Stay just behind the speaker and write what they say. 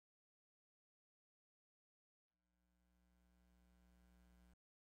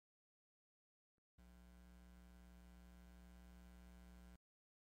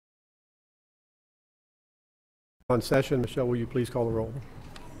On session, Michelle, will you please call the roll?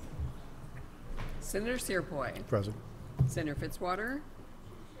 Senator Cierpiot. Present. Senator Fitzwater.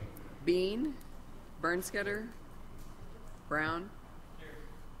 Bean. Bernstetter. Brown.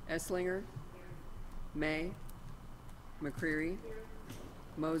 Esslinger. May. McCreary.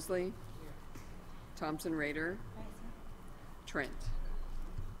 Mosley. Thompson Rehder. Trent.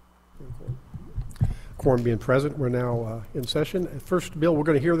 Quorum being present, we're now in session. First bill we're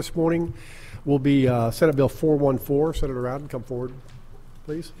going to hear this morning will be Senate Bill 414. Senator Rowden, come forward,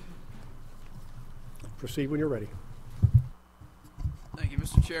 please. Proceed when you're ready. Thank you,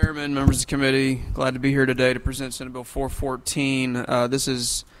 Mr. Chairman, members of the committee. Glad to be here today to present Senate Bill 414. This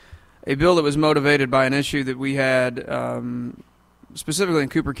is a bill that was motivated by an issue that we had specifically in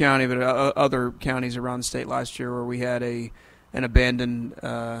Cooper County, but other counties around the state last year, where we had an abandoned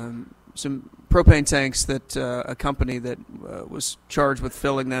some propane tanks that a company that was charged with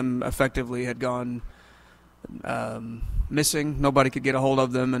filling them effectively had gone missing. Nobody could get a hold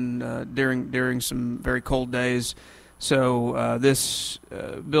of them, and during some very cold days. So this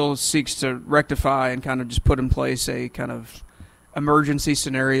bill seeks to rectify and kind of just put in place a kind of emergency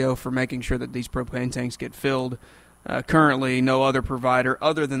scenario for making sure that these propane tanks get filled. Currently, no other provider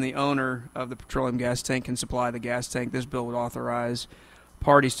other than the owner of the petroleum gas tank can supply the gas tank. This bill would authorize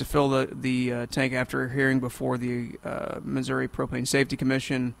parties to fill the tank after a hearing before the Missouri Propane Safety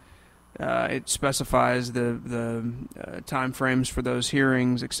Commission. It specifies the time frames for those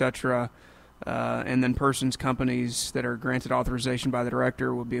hearings, etc. And then persons, companies that are granted authorization by the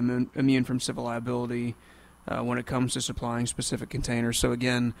director will be immune from civil liability when it comes to supplying specific containers. So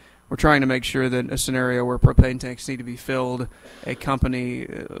again, we're trying to make sure that a scenario where propane tanks need to be filled, a company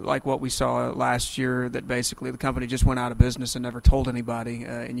like what we saw last year, that basically the company just went out of business and never told anybody,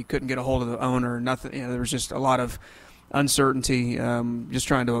 and you couldn't get a hold of the owner. Nothing. There was just a lot of uncertainty. Just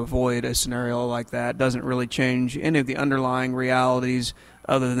trying to avoid a scenario like that doesn't really change any of the underlying realities,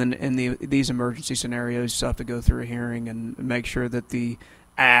 other than in these emergency scenarios, you still have to go through a hearing and make sure that the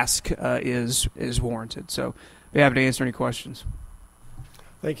ask is warranted. So, be happy to answer any questions.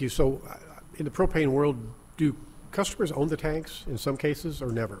 Thank you. So, in the propane world, do customers own the tanks in some cases,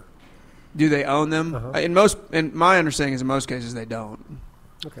 or never? Do they own them? In my understanding is in most cases they don't.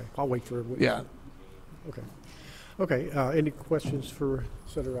 Okay, I'll wait for it. Yeah. Okay. Okay. Any questions for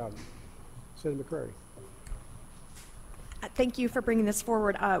Senator Rowden? Senator McCreary. Thank you for bringing this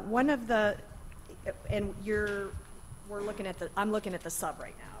forward. One of the, and we're looking at I'm looking at the sub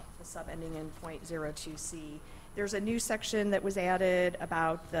right now, the sub ending in .02C. There's a new section that was added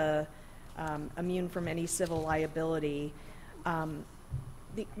about the immune from any civil liability.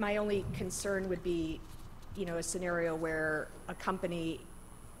 My only concern would be, a scenario where a company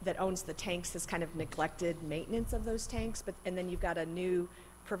that owns the tanks has kind of neglected maintenance of those tanks, and then you've got a new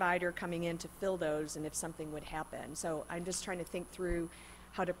provider coming in to fill those, and if something would happen. So I'm just trying to think through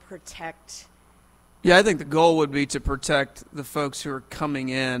how to protect. Yeah, I think the goal would be to protect the folks who are coming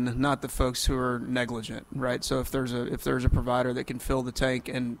in, not the folks who are negligent, right? So if there's a provider that can fill the tank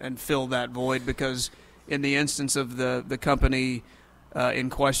and fill that void, because in the instance of the company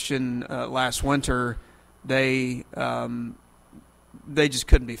in question last winter, they just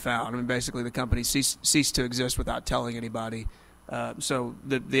couldn't be found. I mean, basically the company ceased to exist without telling anybody. So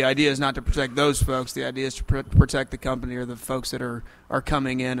the idea is not to protect those folks. The idea is to protect the company or the folks that are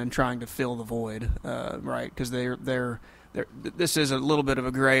coming in and trying to fill the void, right? Because this is a little bit of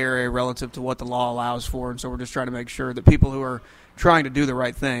a gray area relative to what the law allows for, and so we're just trying to make sure that people who are trying to do the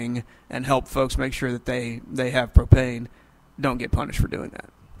right thing and help folks make sure that they have propane don't get punished for doing that.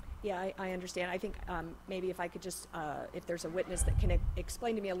 Yeah, I understand. I think maybe if I could just, if there's a witness that can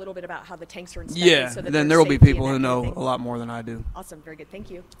explain to me a little bit about how the tanks are inspected. Yeah, so that then there will be people who know a lot more than I do. Awesome, very good.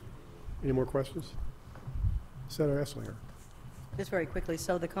 Thank you. Any more questions? Senator Esslinger. Just very quickly,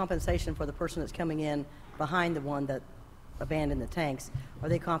 so the compensation for the person that's coming in behind the one that abandoned the tanks, are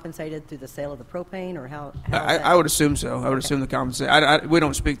they compensated through the sale of the propane, or how I would assume so. I would assume the compensation. We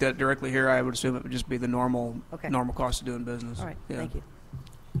don't speak that directly here. I would assume it would just be the normal cost of doing business. All right, yeah. Thank you.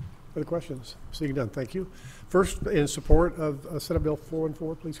 Other questions? Seeing none, thank you. First, in support of Senate Bill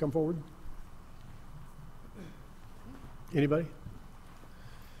 414, please come forward. Anybody?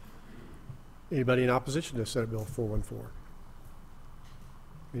 Anybody in opposition to Senate Bill 414?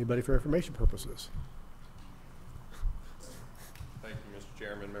 Anybody for information purposes? Thank you, Mr.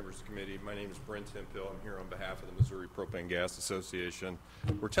 Chairman, members of the committee. My name is Brent Hemphill. I'm here on behalf of the Missouri Propane Gas Association.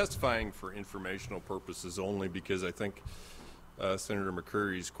 We're testifying for informational purposes only because I think Senator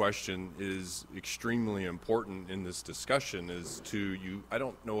McCreary's question is extremely important in this discussion. I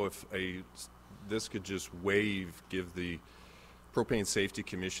don't know if this could just give the Propane Safety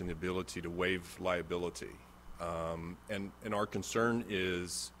Commission the ability to waive liability. And our concern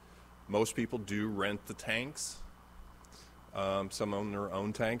is most people do rent the tanks. Some own their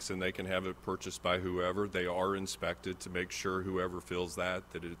own tanks, and they can have it purchased by whoever. They are inspected to make sure whoever fills that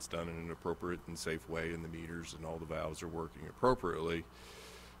it's done in an appropriate and safe way, and the meters and all the valves are working appropriately.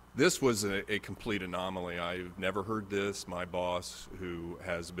 This was a complete anomaly. I've never heard this. My boss, who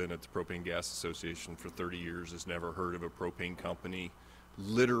has been at the Propane Gas Association for 30 years, has never heard of a propane company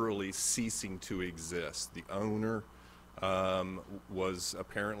literally ceasing to exist. The owner was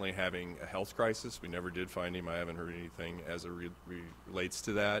apparently having a health crisis. We never did find him. I haven't heard anything as it relates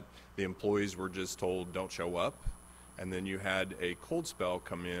to that. The employees were just told, don't show up. And then you had a cold spell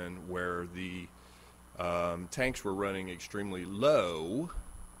come in where the tanks were running extremely low.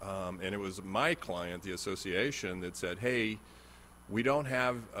 And it was my client, the association, that said, hey, we don't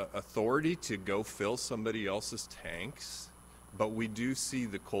have authority to go fill somebody else's tanks, but we do see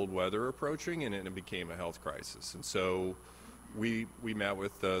the cold weather approaching, and it became a health crisis. And so we met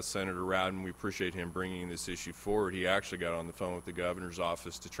with Senator Rowden. We appreciate him bringing this issue forward. He actually got on the phone with the governor's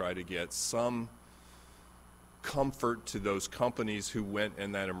office to try to get some comfort to those companies who went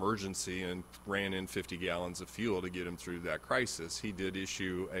in that emergency and ran in 50 gallons of fuel to get them through that crisis. He did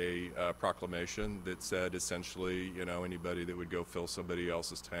issue a proclamation that said essentially, anybody that would go fill somebody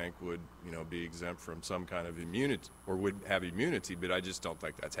else's tank would, be exempt from some kind of immunity, or would have immunity, but I just don't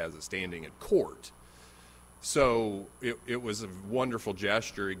think that has a standing at court. So it was a wonderful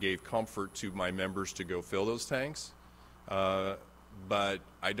gesture. It gave comfort to my members to go fill those tanks. But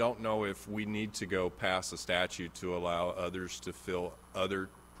I don't know if we need to go pass a statute to allow others to fill other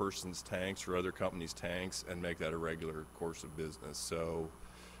person's tanks or other companies' tanks and make that a regular course of business. So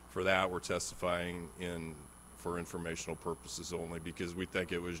for that, we're testifying for informational purposes only, because we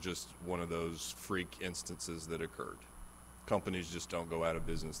think it was just one of those freak instances that occurred. Companies just don't go out of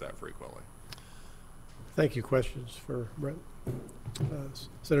business that frequently. Thank you. Questions for Brent?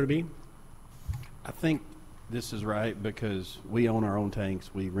 Senator Bean? I think this is right because we own our own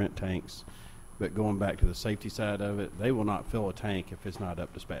tanks, we rent tanks, but going back to the safety side of it, they will not fill a tank if it's not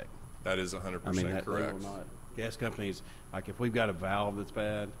up to spec. That is 100% They correct. will not. Gas companies, like if we've got a valve that's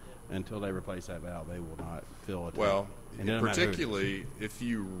bad, until they replace that valve, they will not fill a tank. Well, And it doesn't matter who it is. particularly if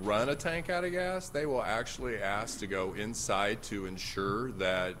you run a tank out of gas, they will actually ask to go inside to ensure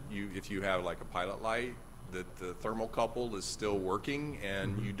that if you have like a pilot light, that the thermocouple is still working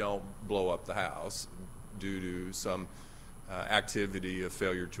and you don't blow up the house due to some activity of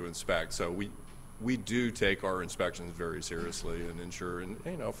failure to inspect. So we do take our inspections very seriously and ensure, and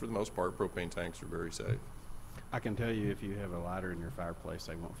for the most part, propane tanks are very safe. I can tell you if you have a lighter in your fireplace,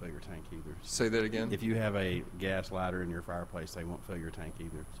 they won't fill your tank either. Say that again? If you have a gas lighter in your fireplace, they won't fill your tank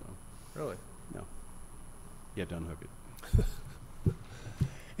either. So Really? no, you have to unhook it.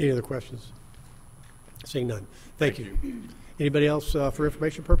 Any other questions? Seeing none. Thank you. Anybody else for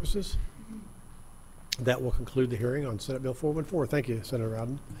information purposes? That will conclude the hearing on Senate Bill 414. Thank you, Senator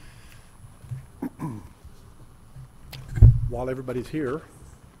Rowden. While everybody's here,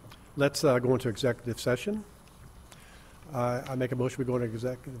 let's go into executive session. I make a motion we go into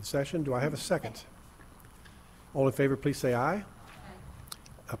executive session. Do I have a second? All in favor, please say aye. Aye.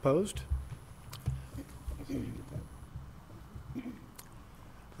 Opposed?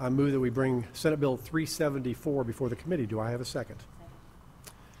 I move that we bring Senate Bill 374 before the committee. Do I have a second?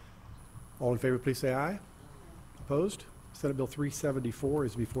 All in favor, please say aye. Opposed? Senate Bill 374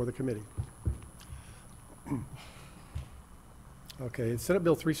 is before the committee. Okay, Senate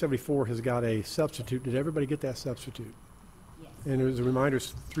Bill 374 has got a substitute. Did everybody get that substitute? Yes. And as a reminder,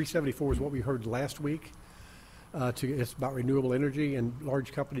 374 is what we heard last week. It's about renewable energy and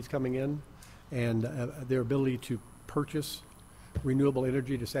large companies coming in and their ability to purchase renewable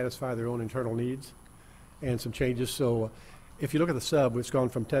energy to satisfy their own internal needs and some changes. So if you look at the sub, it's gone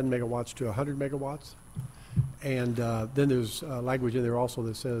from 10 megawatts to 100 megawatts. And then there's language in there also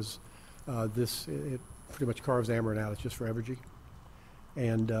that says it pretty much carves Ameren out. It's just for Evergy.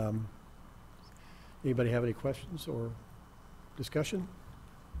 And anybody have any questions or discussion?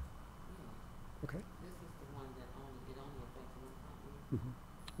 Okay. This is the one that only affects one company.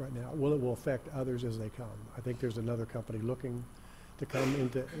 Right now, well, it will affect others as they come. I think there's another company looking to come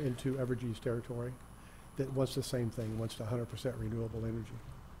into Evergy's territory that wants the same thing, wants 100% renewable energy.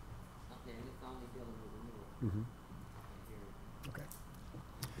 Okay, and it's only dealing with renewable. Okay.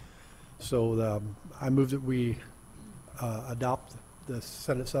 So I move that we adopt the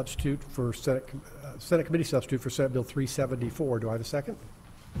Senate substitute for Senate committee substitute for Senate Bill 374. Do I have a second?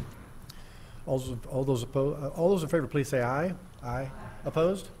 All those in favor, please say aye. Aye.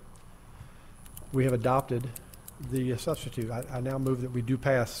 Opposed? We have adopted the substitute. I now move that we do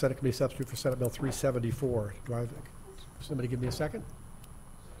pass Senate Committee substitute for Senate Bill 374. Do I have, somebody give me a second?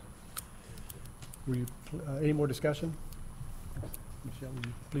 Will you, any more discussion? Michelle, will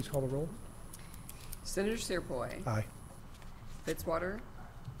you please call the roll? Senator Cierpiot. Aye. Fitzwater.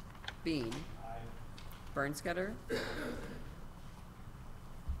 Bean. Bernstetter.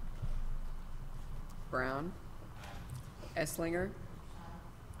 Brown. Esslinger.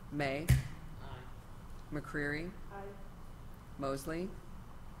 May. McCreary. Mosley.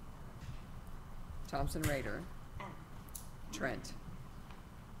 Thompson Rehder. Trent.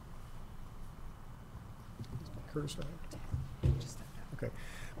 Curtis, okay.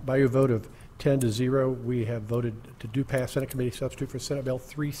 By your vote of 10-0, we have voted to do pass Senate Committee substitute for Senate Bill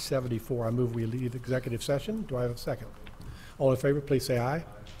 374. I move we leave executive session. Do I have a second? All in favor, please say aye.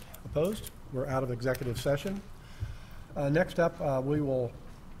 Opposed? We're out of executive session. Next up, we will,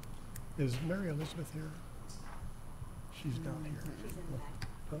 is Mary Elizabeth here? She's not here.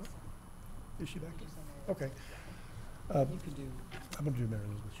 Huh? Is she back there? Okay. You can do. I'm going to do Mary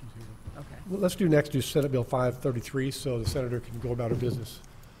Elizabeth. She's here. Okay. Well, let's do next do Senate Bill 533 so the senator can go about her business.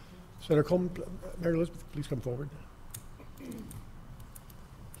 Senator Coleman, Mary Elizabeth, please come forward.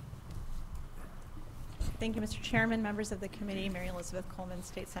 Thank you, Mr. Chairman, members of the committee. Mary Elizabeth Coleman,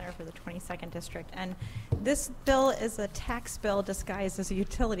 State Senator for the 22nd District. And this bill is a tax bill disguised as a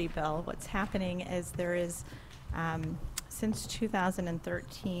utility bill. What's happening is there is, since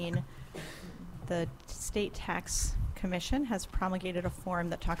 2013, the State Tax Commission has promulgated a form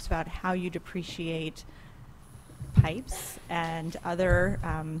that talks about how you depreciate pipes and other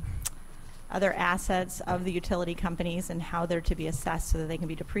assets of the utility companies and how they're to be assessed so that they can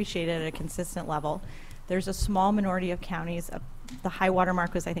be depreciated at a consistent level. There's a small minority of counties. The high water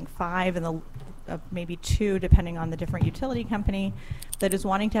mark was, I think, 5 and maybe 2, depending on the different utility company, that is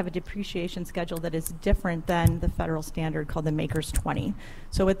wanting to have a depreciation schedule that is different than the federal standard called the Maker's 20.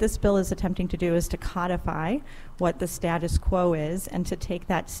 So what this bill is attempting to do is to codify what the status quo is and to take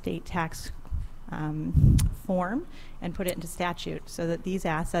that state tax form and put it into statute so that these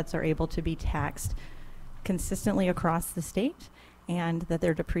assets are able to be taxed consistently across the state and that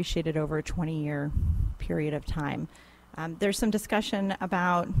they're depreciated over a 20-year period of time. There's some discussion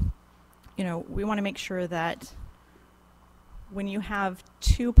about, we want to make sure that when you have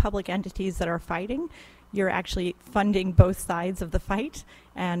 2 public entities that are fighting, you're actually funding both sides of the fight,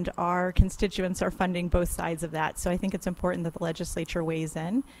 and our constituents are funding both sides of that. So I think it's important that the legislature weighs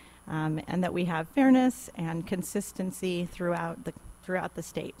in and that we have fairness and consistency throughout the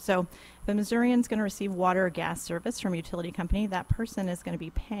state. So if a Missourian's going to receive water or gas service from a utility company, that person is going to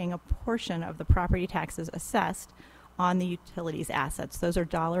be paying a portion of the property taxes assessed on the utilities assets. Those are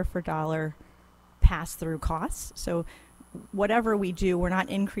dollar for dollar pass-through costs. So whatever we do, we're not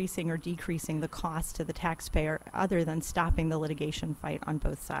increasing or decreasing the cost to the taxpayer other than stopping the litigation fight on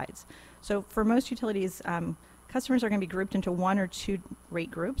both sides. So for most utilities, customers are going to be grouped into 1 or 2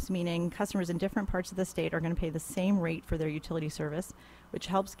 rate groups, meaning customers in different parts of the state are going to pay the same rate for their utility service, which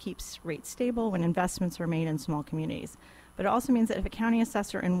helps keep rates stable when investments are made in small communities. But it also means that if a county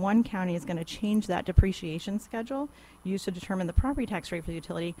assessor in one county is going to change that depreciation schedule used to determine the property tax rate for the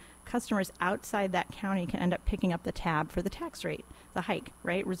utility, customers outside that county can end up picking up the tab for the tax rate, the hike,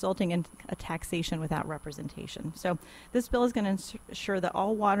 right, resulting in a taxation without representation. So this bill is going to ensure that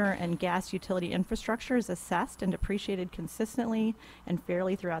all water and gas utility infrastructure is assessed and depreciated consistently and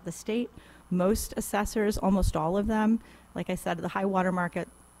fairly throughout the state. Most assessors, almost all of them, like I said, the high water market,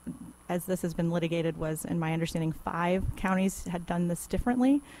 as this has been litigated, was, in my understanding, 5 counties had done this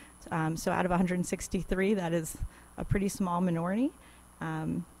differently. So out of 163, that is a pretty small minority.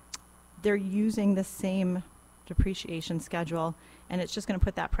 They're using the same depreciation schedule, and it's just going to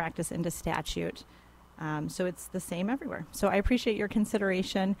put that practice into statute. So it's the same everywhere. So I appreciate your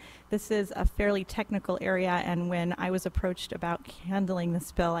consideration. This is a fairly technical area, and when I was approached about handling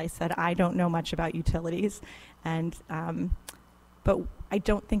this bill, I said, I don't know much about utilities, and but I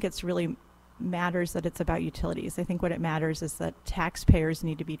don't think it's really matters that it's about utilities. I think what it matters is that taxpayers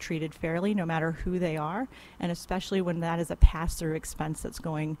need to be treated fairly no matter who they are, and especially when that is a pass-through expense that's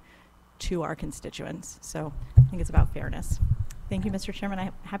going to our constituents. So I think it's about fairness. Thank you, Mr. Chairman.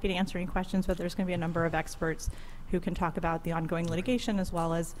 I'm happy to answer any questions, but there's going to be a number of experts who can talk about the ongoing litigation as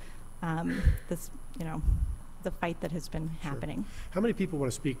well as this, the fight that has been happening. How many people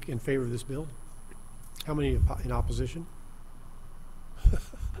want to speak in favor of this bill? How many in opposition?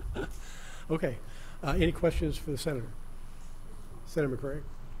 Okay. Any questions for the senator? Senator McCrae?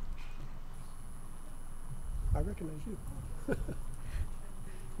 I recognize you.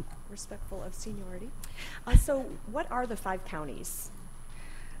 Respectful of seniority. So what are the 5 counties?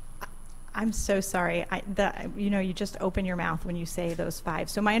 I'm so sorry. You just open your mouth when you say those 5.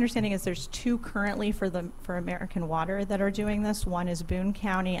 So my understanding is there's 2 currently for American Water that are doing this. One is Boone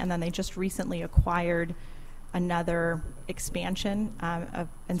County, and then they just recently acquired another expansion.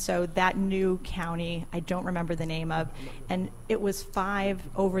 And so that new county, I don't remember the name of, and it was 5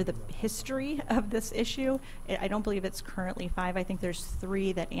 over the history of this issue. I don't believe it's currently 5. I think there's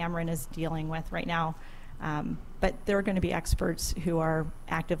 3 that Ameren is dealing with right now. But there are going to be experts who are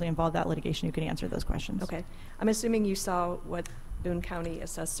actively involved in that litigation who can answer those questions. Okay. I'm assuming you saw what Boone County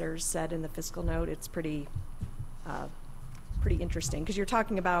assessors said in the fiscal note. It's pretty interesting, because you're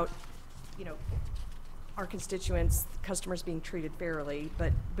talking about, our constituents, customers being treated fairly,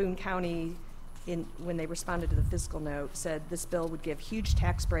 but Boone County, when they responded to the fiscal note, said this bill would give huge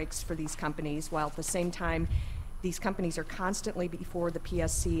tax breaks for these companies, while at the same time, these companies are constantly before the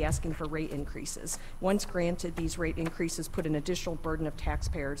PSC asking for rate increases. Once granted, these rate increases put an additional burden of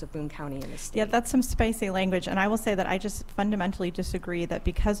taxpayers of Boone County and the state. Yeah, that's some spicy language, and I will say that I just fundamentally disagree that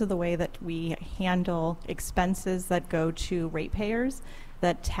because of the way that we handle expenses that go to ratepayers,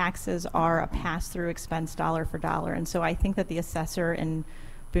 that taxes are a pass-through expense dollar for dollar. And so I think that the assessor in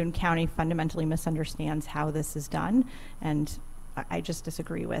Boone County fundamentally misunderstands how this is done, and I just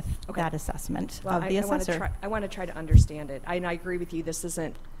disagree with that assessment of the assessor. I want to try to understand it. I agree with you, this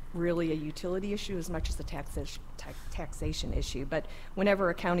isn't really a utility issue as much as a taxation issue. But whenever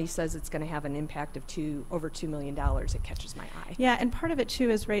a county says it's going to have an impact of over $2 million, it catches my eye. Yeah, and part of it too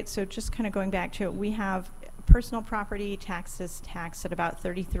is rates. So just kind of going back to it, we have personal property taxes taxed at about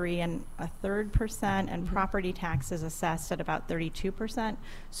 33.33%, and property taxes assessed at about 32%.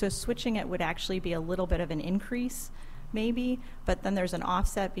 So switching it would actually be a little bit of an increase, maybe, but then there's an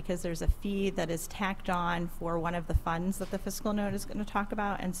offset because there's a fee that is tacked on for one of the funds that the fiscal note is going to talk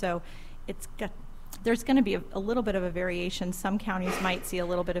about, and so there's going to be a little bit of a variation. Some counties might see a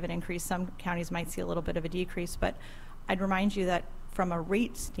little bit of an increase, some counties might see a little bit of a decrease, but I'd remind you that from a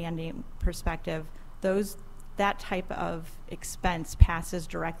rate standing perspective, that type of expense passes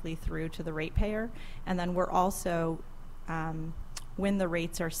directly through to the ratepayer, and then we're also when the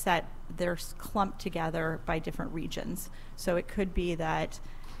rates are set, they're clumped together by different regions. So it could be that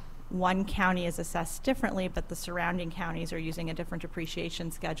one county is assessed differently, but the surrounding counties are using a different depreciation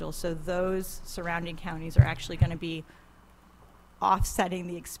schedule. So those surrounding counties are actually going to be offsetting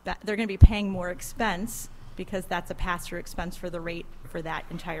the expense. They're going to be paying more expense because that's a pass-through expense for the rate for that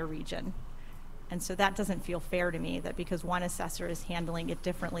entire region. And so that doesn't feel fair to me, that because one assessor is handling it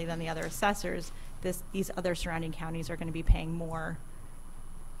differently than the other assessors, these other surrounding counties are going to be paying more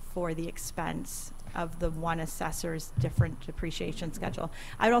for the expense of the one assessor's different depreciation schedule.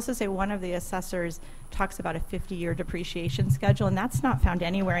 I would also say one of the assessors talks about a 50-year depreciation schedule, and that's not found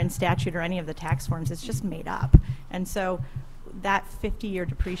anywhere in statute or any of the tax forms. It's just made up. And so that 50-year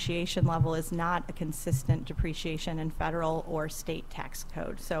depreciation level is not a consistent depreciation in federal or state tax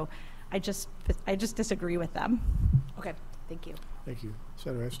code. So I just disagree with them. Okay, thank you. Thank you.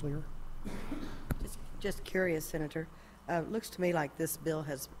 Senator Esslinger? Just curious, Senator. Looks to me like this bill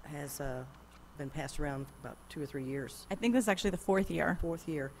has been passed around about 2 or 3 years. I think this is actually the 4th year. 4th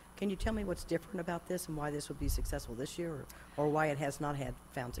year. Can you tell me what's different about this and why this would be successful this year, or why it has not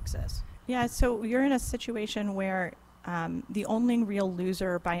found success? Yeah, so you're in a situation where the only real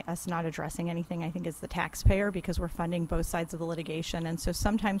loser by us not addressing anything, I think, is the taxpayer, because we're funding both sides of the litigation. And so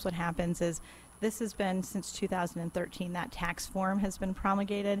sometimes what happens is, this has been since 2013, that tax form has been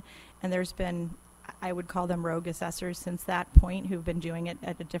promulgated, and there's been, I would call them rogue assessors since that point, who've been doing it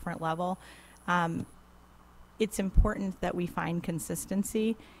at a different level. It's important that we find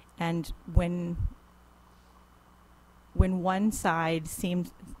consistency, and when one side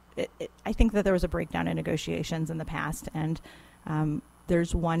seemed, I think that there was a breakdown in negotiations in the past, and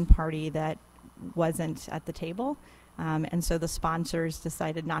there's one party that wasn't at the table, and so the sponsors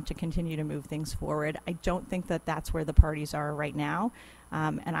decided not to continue to move things forward. I don't think that that's where the parties are right now,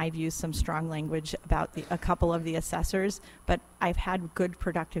 and I've used some strong language about a couple of the assessors, but I've had good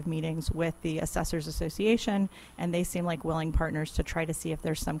productive meetings with the Assessors Association, and they seem like willing partners to try to see if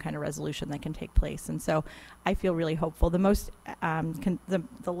there's some kind of resolution that can take place. And so I feel really hopeful. The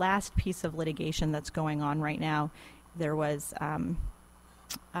last piece of litigation that's going on right now, there was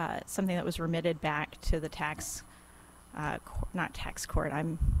something that was remitted back to the not tax court,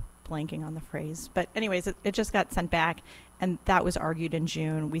 I'm blanking on the phrase, but anyways, it just got sent back, and that was argued in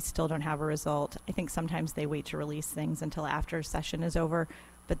June. We still don't have a result. I think sometimes they wait to release things until after session is over,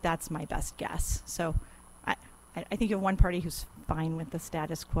 but that's my best guess. So I think you have one party who's fine with the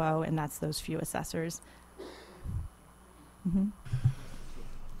status quo, and that's those few assessors.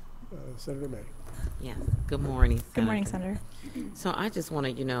 Senator May. Yes. Good morning. Good morning, Senator. So I just want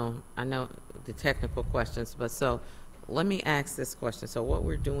to, I know the technical questions, but so let me ask this question. So what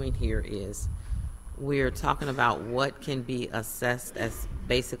we're doing here is we're talking about what can be assessed as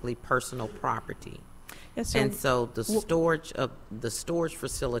basically personal property. Yes, And so the storage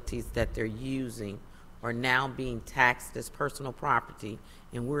facilities that they're using are now being taxed as personal property,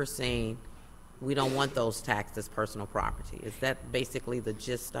 and we're saying we don't want those taxed as personal property. Is that basically the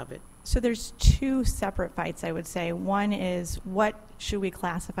gist of it? So there's two separate fights, I would say. One is, what should we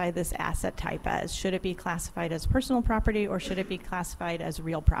classify this asset type as? Should it be classified as personal property, or should it be classified as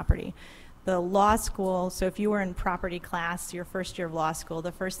real property? The law school, so if you were in property class, your first year of law school,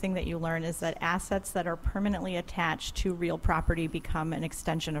 the first thing that you learn is that assets that are permanently attached to real property become an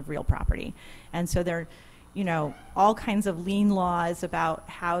extension of real property. And so there are, all kinds of lien laws about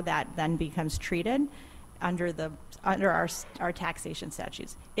how that then becomes treated under our taxation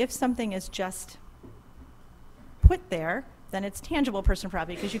statutes. If something is just put there, then it's tangible personal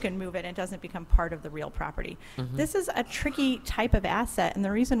property because you can move it and it doesn't become part of the real property. Mm-hmm. This is a tricky type of asset, and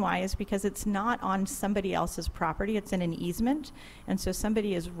the reason why is because it's not on somebody else's property, it's in an easement, and so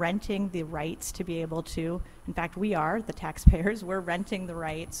somebody is renting the rights to be able to, in fact we are, the taxpayers, we're renting the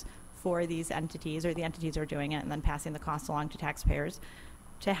rights for these entities, or the entities are doing it and then passing the cost along to taxpayers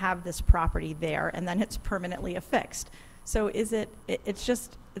to have this property there, and then it's permanently affixed. So it's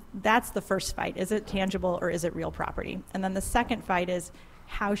just, that's the first fight. Is it tangible or is it real property? And then the second fight is,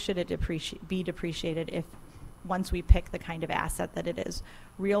 how should it be depreciated if once we pick the kind of asset that it is?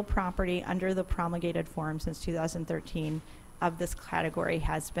 Real property under the promulgated form since 2013 of this category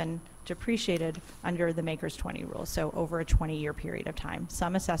has been depreciated under the Maker's 20 rule, so over a 20-year period of time.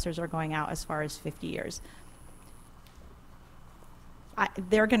 Some assessors are going out as far as 50 years.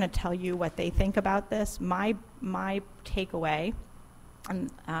 They're going to tell you what they think about this. My takeaway, and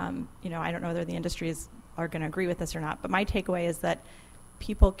I don't know whether the industries are going to agree with this or not, but my takeaway is that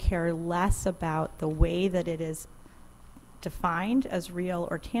people care less about the way that it is defined as real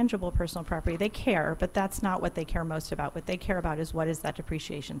or tangible personal property. They care, but that's not what they care most about. What they care about is, what is that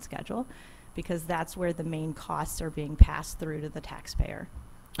depreciation schedule, because that's where the main costs are being passed through to the taxpayer.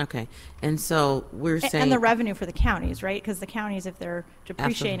 Okay, and so we're saying... And the revenue for the counties, right? Because the counties, if they're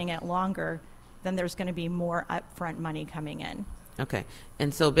depreciating it longer, then there's going to be more upfront money coming in. Okay,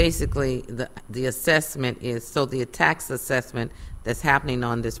 and so basically the assessment is, so the tax assessment that's happening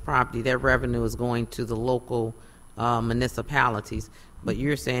on this property, their revenue is going to the local municipalities, but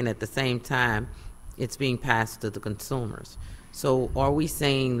you're saying at the same time it's being passed to the consumers. So are we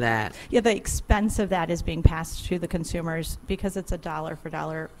saying that... Yeah, the expense of that is being passed to the consumers because it's a dollar for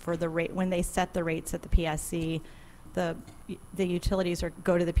dollar for the rate. When they set the rates at the PSC, the utilities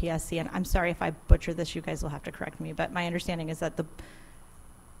go to the PSC, and I'm sorry if I butcher this, you guys will have to correct me, but my understanding is that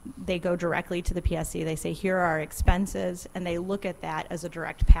they go directly to the PSC. They say, here are our expenses, and they look at that as a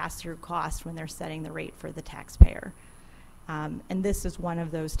direct pass-through cost when they're setting the rate for the taxpayer. And this is one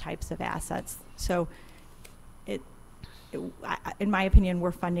of those types of assets. So in my opinion,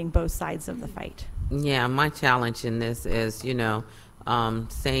 we're funding both sides of the fight. Yeah, my challenge in this is,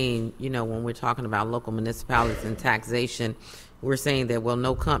 saying, when we're talking about local municipalities and taxation, we're saying that, well,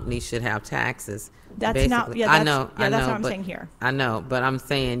 no company should have taxes. That's basically. not, yeah, I that's what I'm but, saying here. I know, but I'm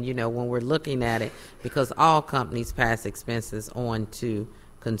saying, when we're looking at it, because all companies pass expenses on to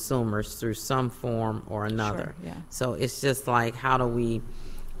consumers through some form or another. Sure, yeah. So it's just like, how do we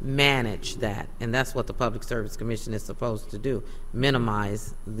manage that? And that's what the Public Service Commission is supposed to do,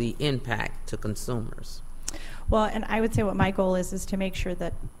 minimize the impact to consumers. Well, and I would say what my goal is to make sure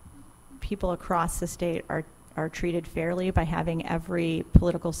that people across the state are treated fairly by having every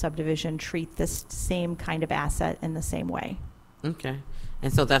political subdivision treat this same kind of asset in the same way. Okay.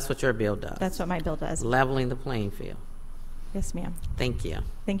 And so that's what your bill does? That's what my bill does. Leveling the playing field. Yes, ma'am. Thank you.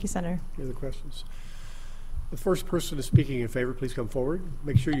 Thank you, Senator. Any other questions? The first person is speaking in favor, please come forward.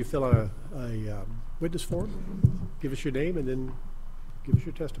 Make sure you fill out a witness form. Give us your name and then give us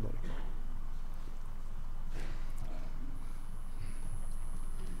your testimony.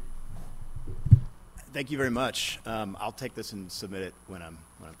 Thank you very much. I'll take this and submit it when I'm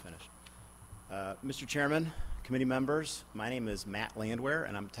finished. Mr. Chairman, committee members, my name is Matt Landwehr,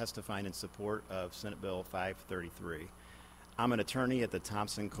 and I'm testifying in support of Senate Bill 533. I'm an attorney at the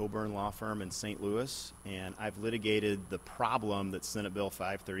Thompson Coburn law firm in St. Louis, and I've litigated the problem that Senate Bill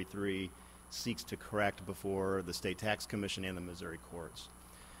 533 seeks to correct before the State Tax Commission and the Missouri courts.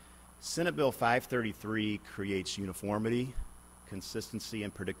 Senate Bill 533 creates uniformity, consistency,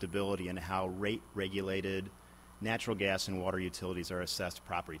 and predictability in how rate-regulated natural gas and water utilities are assessed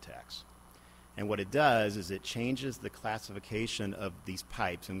property tax. And what it does is it changes the classification of these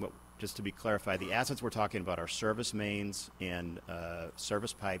pipes, and what just to be clarified, the assets we're talking about are service mains and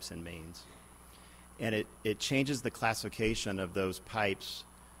service pipes and mains. And it changes the classification of those pipes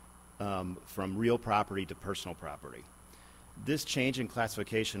from real property to personal property. This change in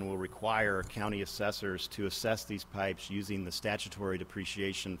classification will require county assessors to assess these pipes using the statutory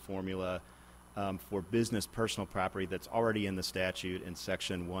depreciation formula for business personal property that's already in the statute in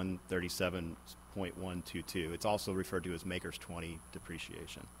section 137.122. It's also referred to as Maker's 20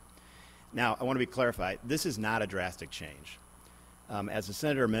 depreciation. Now, I want to be clarified, this is not a drastic change. As the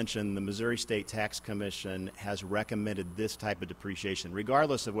Senator mentioned, the Missouri State Tax Commission has recommended this type of depreciation,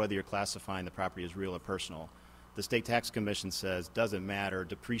 regardless of whether you're classifying the property as real or personal. The State Tax Commission says, doesn't matter,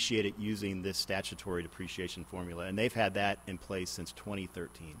 depreciate it using this statutory depreciation formula, and they've had that in place since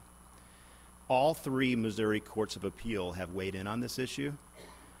 2013. All three Missouri Courts of Appeal have weighed in on this issue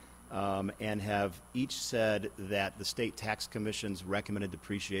and have each said that the State Tax Commission's recommended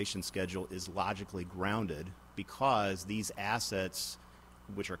depreciation schedule is logically grounded because these assets,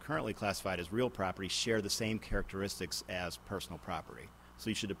 which are currently classified as real property, share the same characteristics as personal property. So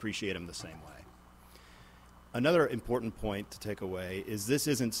you should depreciate them the same way. Another important point to take away is this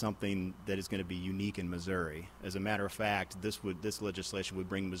isn't something that is going to be unique in Missouri. As a matter of fact, this legislation would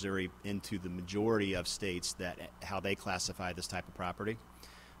bring Missouri into the majority of states that how they classify this type of property.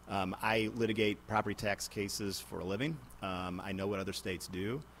 I litigate property tax cases for a living. I know what other states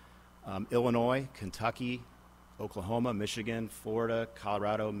do. Illinois, Kentucky, Oklahoma, Michigan, Florida,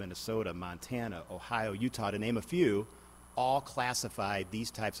 Colorado, Minnesota, Montana, Ohio, Utah, to name a few, all classify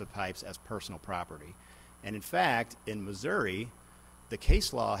these types of pipes as personal property. And in fact, in Missouri, the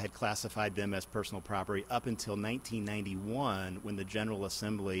case law had classified them as personal property up until 1991 when the General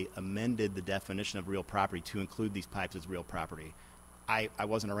Assembly amended the definition of real property to include these pipes as real property. I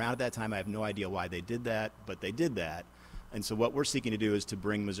wasn't around at that time. I have no idea why they did that, but they did that. And so what we're seeking to do is to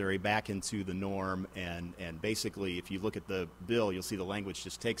bring Missouri back into the norm, and basically, if you look at the bill, you'll see the language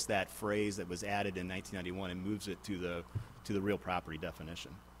just takes that phrase that was added in 1991 and moves it to the real property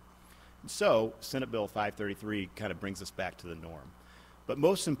definition. So Senate Bill 533 kind of brings us back to the norm. But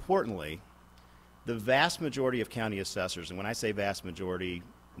most importantly, the vast majority of county assessors, and when I say vast majority,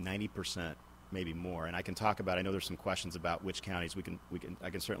 90%, maybe more, and I can talk about, I know there's some questions about which counties, I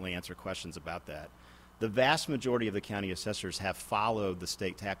can certainly answer questions about that. The vast majority of the county assessors have followed the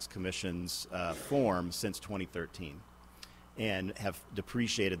State Tax Commission's form since 2013 and have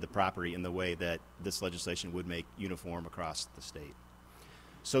depreciated the property in the way that this legislation would make uniform across the state.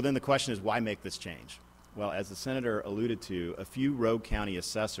 So then the question is, why make this change? Well, as the Senator alluded to, a few rogue county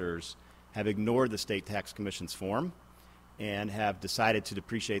assessors have ignored the State Tax Commission's form and have decided to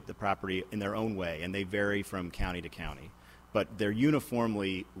depreciate the property in their own way, and they vary from county to county. But they're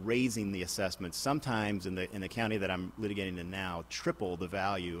uniformly raising the assessment, sometimes in the county that I'm litigating in now, triple the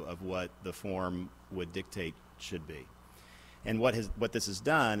value of what the form would dictate should be. And what this has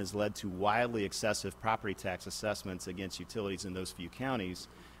done is led to wildly excessive property tax assessments against utilities in those few counties,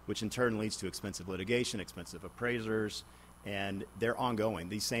 which in turn leads to expensive litigation, expensive appraisers, and they're ongoing.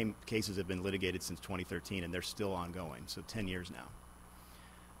 These same cases have been litigated since 2013, and they're still ongoing, so 10 years now.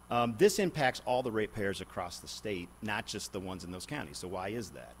 This impacts all the ratepayers across the state, not just the ones in those counties. So why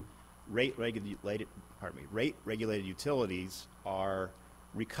is that? Rate-regulated utilities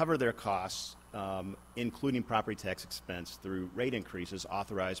recover their costs, including property tax expense, through rate increases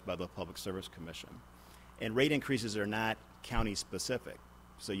authorized by the Public Service Commission. And rate increases are not county specific.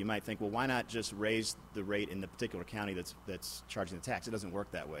 So you might think, well, why not just raise the rate in the particular county that's charging the tax? It doesn't work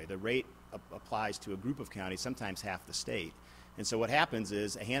that way. The rate applies to a group of counties, sometimes half the state. And so what happens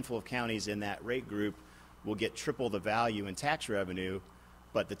is a handful of counties in that rate group will get triple the value in tax revenue,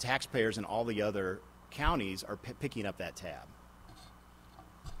 but the taxpayers in all the other counties are picking up that tab.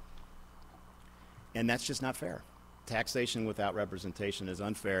 And that's just not fair. Taxation without representation is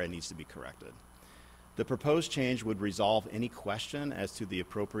unfair and needs to be corrected. The proposed change would resolve any question as to the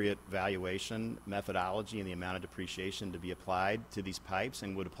appropriate valuation methodology and the amount of depreciation to be applied to these pipes,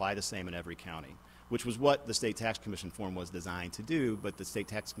 and would apply the same in every county, which was what the State Tax Commission form was designed to do, but the State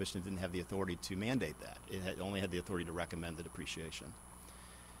Tax Commission didn't have the authority to mandate that. It only had the authority to recommend the depreciation.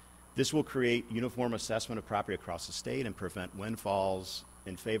 This will create uniform assessment of property across the state and prevent windfalls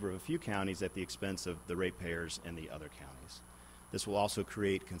in favor of a few counties at the expense of the ratepayers in the other counties. This will also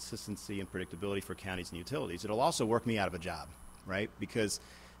create consistency and predictability for counties and utilities. It'll also work me out of a job, right? Because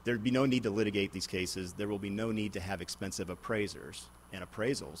there'd be no need to litigate these cases. There will be no need to have expensive appraisers and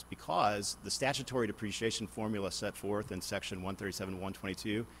appraisals, because the statutory depreciation formula set forth in section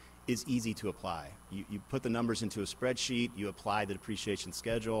 137.122 is easy to apply. You put the numbers into a spreadsheet, you apply the depreciation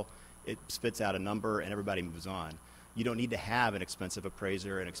schedule, it spits out a number, and everybody moves on. You don't need to have an expensive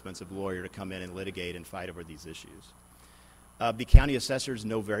appraiser, an expensive lawyer to come in and litigate and fight over these issues. The county assessors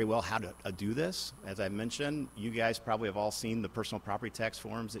know very well how to do this. As I mentioned, you guys probably have all seen the personal property tax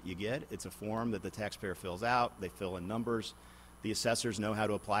forms that you get. It's a form that the taxpayer fills out. They fill in numbers. The assessors know how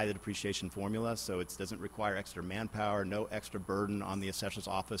to apply the depreciation formula, so it doesn't require extra manpower, no extra burden on the assessor's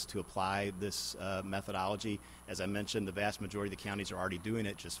office to apply this methodology. As I mentioned, the vast majority of the counties are already doing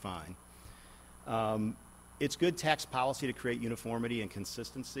it just fine. It's good tax policy to create uniformity and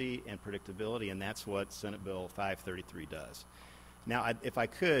consistency and predictability, and that's what Senate Bill 533 does. Now, if I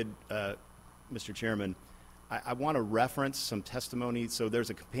could, Mr. Chairman, I want to reference some testimony. So there's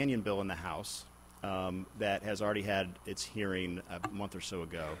a companion bill in the House that has already had its hearing a month or so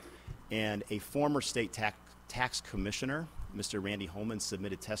ago, and a former state tax commissioner, Mr. Randy Holman,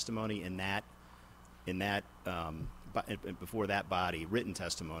 submitted testimony before that body, written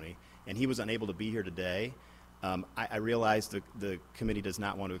testimony, and he was unable to be here today. I realize the committee does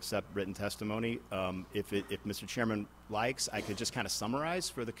not want to accept written testimony. If Mr. Chairman likes, I could just kind of summarize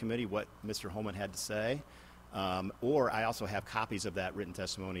for the committee what Mr. Holman had to say, or I also have copies of that written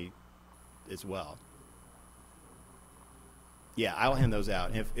testimony as well. Yeah, I'll hand those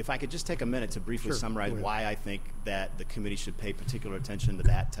out. If I could just take a minute to briefly summarize why I think that the committee should pay particular attention to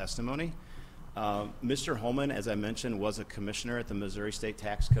that testimony. Mr. Holman, as I mentioned, was a commissioner at the Missouri State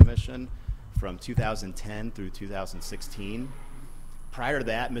Tax Commission from 2010 through 2016. Prior to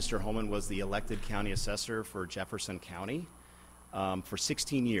that, Mr. Holman was the elected county assessor for Jefferson County for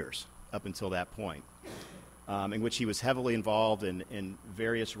 16 years up until that point, in which he was heavily involved in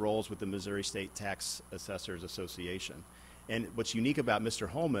various roles with the Missouri State Tax Assessors Association. And what's unique about Mr.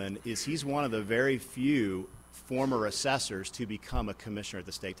 Holman is he's one of the very few former assessors to become a commissioner at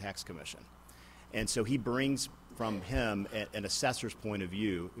the State Tax Commission. And so he brings from him an assessor's point of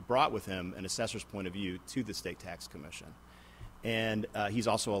view, brought with him an assessor's point of view to the State Tax Commission. And he's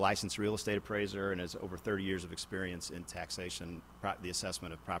also a licensed real estate appraiser and has over 30 years of experience in taxation, the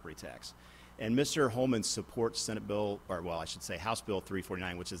assessment of property tax. And Mr. Holman supports Senate Bill, or well, I should say House Bill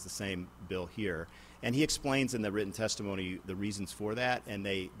 349, which is the same bill here. And he explains in the written testimony the reasons for that, and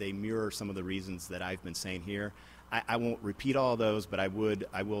they mirror some of the reasons that I've been saying here. I won't repeat all of those, but I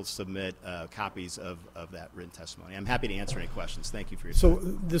will submit copies of that written testimony. I'm happy to answer any questions. Thank you for your time. So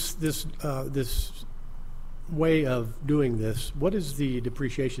this way of doing this, what is the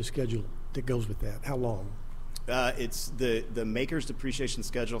depreciation schedule that goes with that? How long? It's the maker's depreciation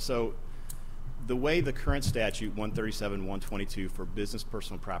schedule. So the way the current statute 137-122 for business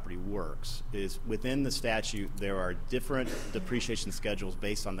personal property works is within the statute there are different depreciation schedules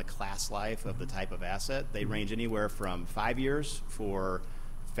based on the class life of the type of asset. They range anywhere from 5 years for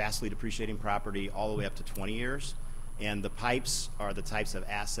fastly depreciating property all the way up to 20 years. And the pipes are the types of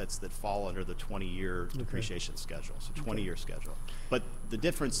assets that fall under the 20-year depreciation schedule, so 20-year schedule. But the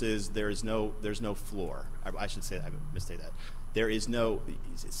difference is there's no floor. I should say, I misstate that. There is no,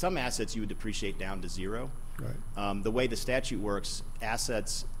 some assets you would depreciate down to zero. Right. The way the statute works,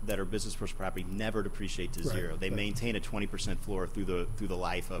 assets that are business personal property never depreciate to zero. They maintain a 20% floor through the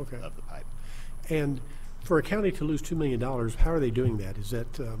life of the pipe. And for a county to lose $2 million, how are they doing that? Is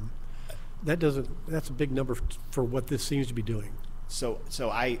that that's a big number for what this seems to be doing. So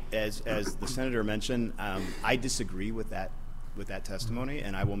I, as the senator mentioned, I disagree with that testimony,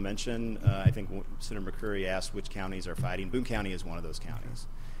 and I will mention, I think Senator McCreary asked which counties are fighting. Boone County is one of those counties,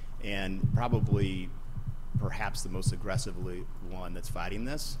 and probably perhaps the most aggressively one that's fighting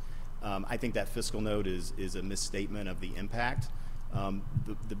this. I think that fiscal note is a misstatement of the impact.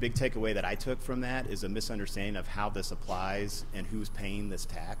 The big takeaway that I took from that is a misunderstanding of how this applies and who's paying this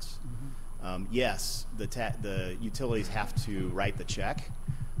tax. Yes, the utilities have to write the check,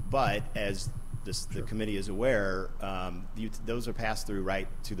 but as the committee is aware, those are passed through right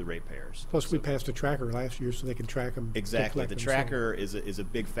to the ratepayers. Plus, we passed a tracker last year so they can track them. Exactly. The tracker is a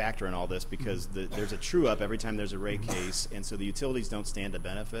big factor in all this because there's a true-up every time there's a rate case, and so the utilities don't stand to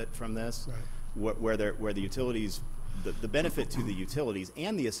benefit from this. Right. Where the utilities, the benefit to the utilities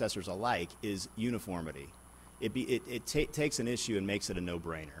and the assessors alike is uniformity. It takes an issue and makes it a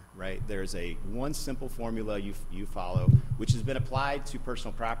no-brainer, right? There's one simple formula you follow, which has been applied to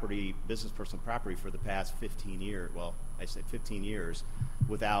personal property, business personal property for the past 15 years. Well, I say 15 years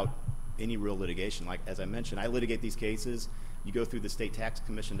without any real litigation. Like, as I mentioned, I litigate these cases. You go through the State Tax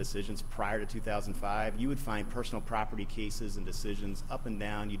Commission decisions prior to 2005, you would find personal property cases and decisions up and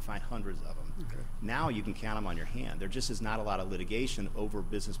down. You'd find hundreds of them. Okay. Now you can count them on your hand. There just is not a lot of litigation over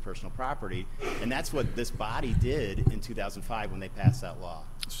business personal property, and that's what this body did in 2005 when they passed that law.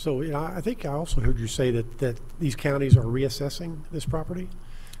 So I think I also heard you say that these counties are reassessing this property.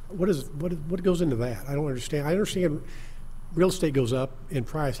 what goes into that? I don't understand. I understand real estate goes up in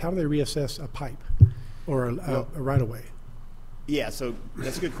price. How do they reassess a pipe or a right-of-way? Yeah, so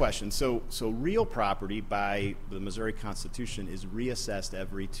that's a good question. So real property by the Missouri Constitution is reassessed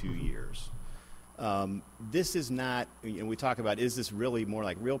every 2 years. This is not, and we talk about, is this really more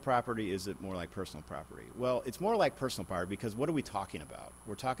like real property? Is it more like personal property? Well, it's more like personal property because what are we talking about?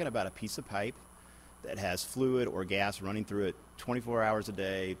 We're talking about a piece of pipe that has fluid or gas running through it 24 hours a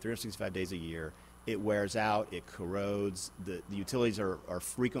day, 365 days a year. It wears out, it corrodes. The utilities are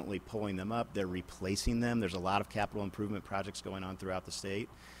frequently pulling them up. They're replacing them. There's a lot of capital improvement projects going on throughout the state.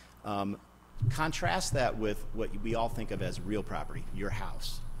 Contrast that with what we all think of as real property, your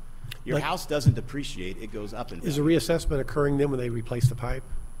house. Your house doesn't depreciate, it goes up in value. Is a reassessment occurring then when they replace the pipe?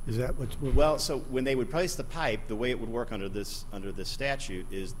 Is that what? Well, so when they would replace the pipe, the way it would work under this statute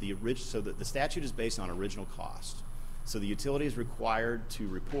is so that the statute is based on original cost. So the utility is required to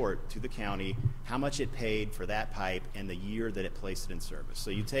report to the county how much it paid for that pipe and the year that it placed it in service.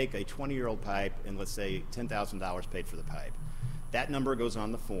 So you take a 20-year-old pipe and let's say $10,000 paid for the pipe. That number goes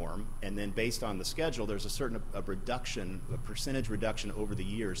on the form, and then based on the schedule, there's a percentage reduction over the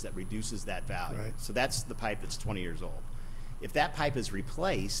years that reduces that value. Right. So that's the pipe that's 20 years old. If that pipe is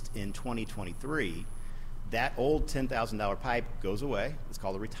replaced in 2023, that old $10,000 pipe goes away. It's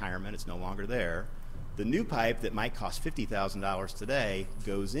called a retirement. It's no longer there. The new pipe that might cost $50,000 today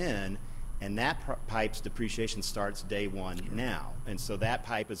goes in, and that pipe's depreciation starts day one now. And so that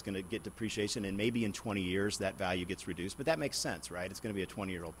pipe is going to get depreciation, and maybe in 20 years that value gets reduced. But that makes sense, right? It's going to be a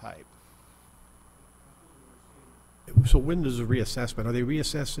 20-year-old pipe. So when does the reassessment? Are they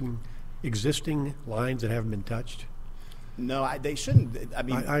reassessing existing lines that haven't been touched? No, they shouldn't. I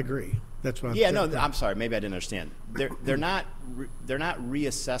mean, I agree. That's what I'm yeah, saying. no, I'm sorry. Maybe I didn't understand. They're not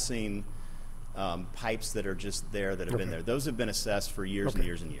reassessing pipes that are just there that have been there. Those have been assessed for years and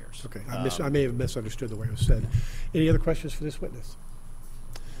years and years. Okay, I may have misunderstood the way it was said. Any other questions for this witness?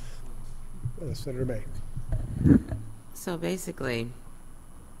 Senator May. So basically,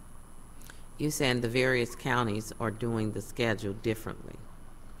 you're saying the various counties are doing the schedule differently.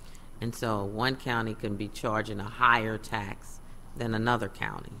 And so one county can be charging a higher tax than another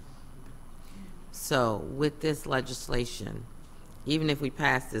county. So with this legislation, even if we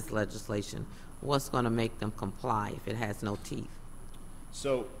pass this legislation, what's going to make them comply if it has no teeth?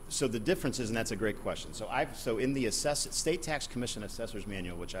 So the difference is, and that's a great question. So in the State Tax Commission Assessor's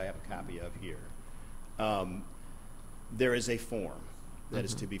Manual, which I have a copy of here, there is a form that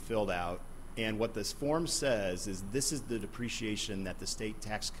is to be filled out. And what this form says is this is the depreciation that the State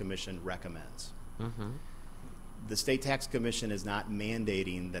Tax Commission recommends. The State Tax Commission is not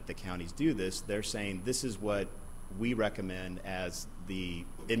mandating that the counties do this. They're saying this is what we recommend as the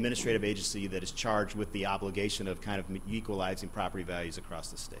administrative agency that is charged with the obligation of kind of equalizing property values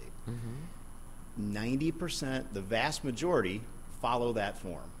across the state. 90%, the vast majority, follow that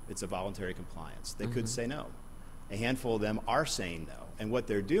form. It's a voluntary compliance. They could say no. A handful of them are saying no. And what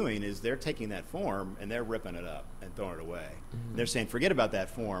they're doing is they're taking that form and they're ripping it up and throwing it away. They're saying, forget about that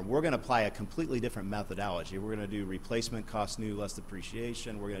form. We're going to apply a completely different methodology. We're going to do replacement cost new less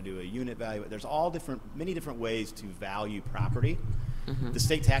depreciation. We're going to do a unit value. There's many different ways to value property. The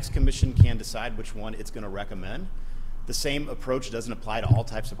State Tax Commission can decide which one it's going to recommend. The same approach doesn't apply to all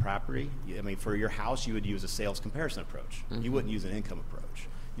types of property. I mean, for your house, you would use a sales comparison approach. You wouldn't use an income approach.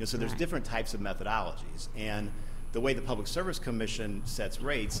 So there's different types of methodologies. And the way the Public Service Commission sets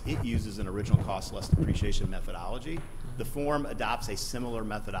rates, it uses an original cost less depreciation methodology. The form adopts a similar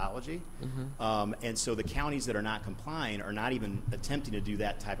methodology. And so the counties that are not complying are not even attempting to do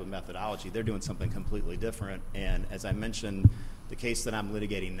that type of methodology. They're doing something completely different. And as I mentioned, the case that I'm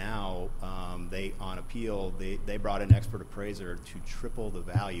litigating now, on appeal, they brought an expert appraiser to triple the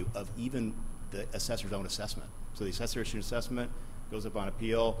value of even the assessor's own assessment. So the assessor issued assessment, goes up on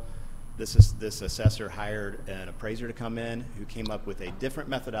appeal. This assessor hired an appraiser to come in who came up with a different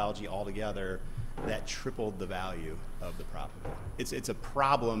methodology altogether that tripled the value of the property. It's a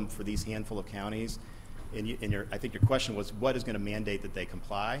problem for these handful of counties. I think your question was, what is going to mandate that they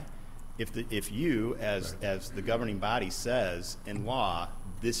comply? If you, as the governing body says in law,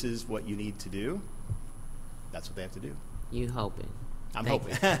 this is what you need to do, that's what they have to do. You hoping? I'm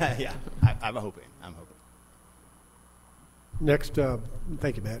hoping. Yeah, I'm hoping. Next,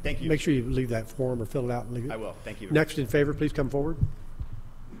 thank you, Matt. Thank you. Make sure you leave that form or fill it out and leave it. I will. Thank you. Next in favor, please come forward.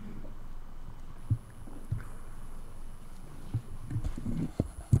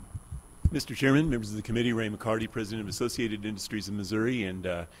 Mr. Chairman, members of the committee, Ray McCarty, President of Associated Industries of Missouri, and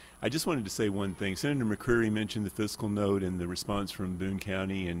I just wanted to say one thing. Senator McCreary mentioned the fiscal note and the response from Boone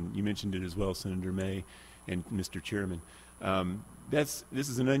County, and you mentioned it as well, Senator May and Mr. Chairman. This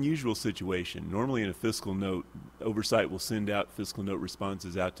is an unusual situation. Normally in a fiscal note, oversight will send out fiscal note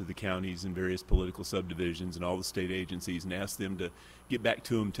responses out to the counties and various political subdivisions and all the state agencies and ask them to get back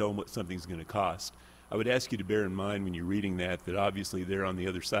to them, tell them what something's going to cost. I would ask you to bear in mind when you're reading that obviously they're on the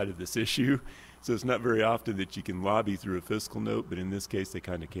other side of this issue, so it's not very often that you can lobby through a fiscal note, but in this case they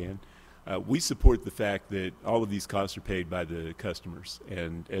kind of can. We support the fact that all of these costs are paid by the customers,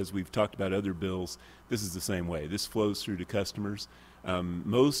 and as we've talked about other bills, this is the same way. This flows through to customers.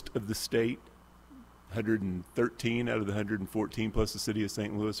 Most of the state, 113 out of the 114 plus the city of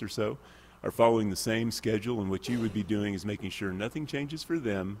St. Louis or so, are following the same schedule, and what you would be doing is making sure nothing changes for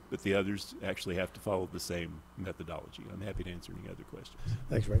them, but the others actually have to follow the same methodology. I'm happy to answer any other questions.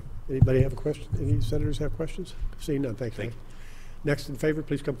 Thanks, Ray. Anybody have a question? Any senators have questions? Seeing none, thanks, Ray. Thank you. Next in favor,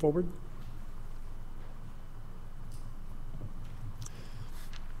 please come forward.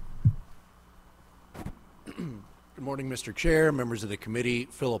 Good morning, Mr. Chair, members of the committee.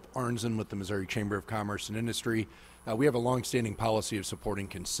 Philip Arnzen with the Missouri Chamber of Commerce and Industry. We have a longstanding policy of supporting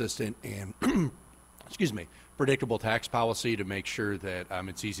consistent and predictable tax policy to make sure that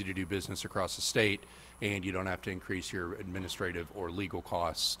it's easy to do business across the state and you don't have to increase your administrative or legal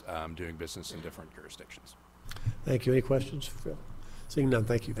costs doing business in different jurisdictions. Thank you. Any questions, Phil? Seeing none,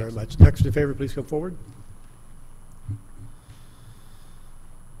 thank you very much. Next in favor, please come forward.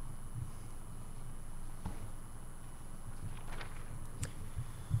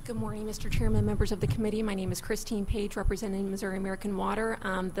 Good morning, Mr. Chairman, members of the committee. My name is Christine Page, representing Missouri American Water.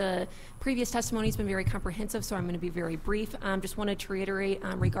 The previous testimony has been very comprehensive, so I'm going to be very brief. Just wanted to reiterate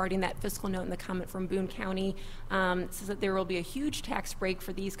regarding that fiscal note and the comment from Boone County. It says that there will be a huge tax break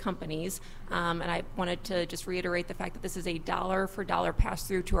for these companies, and I wanted to just reiterate the fact that this is a dollar-for-dollar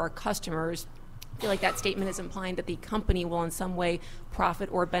pass-through to our customers. I feel like that statement is implying that the company will in some way profit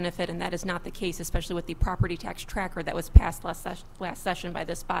or benefit, and that is not the case, especially with the property tax tracker that was passed last session by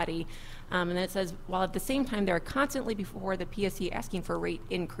this body. And then it says, while at the same time they are constantly before the PSC asking for rate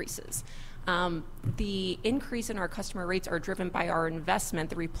increases. The increase in our customer rates are driven by our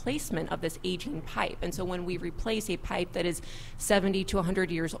investment, the replacement of this aging pipe. And so when we replace a pipe that is 70 to 100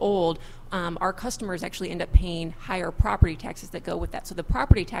 years old, our customers actually end up paying higher property taxes that go with that. So the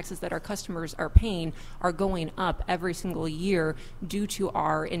property taxes that our customers are paying are going up every single year due to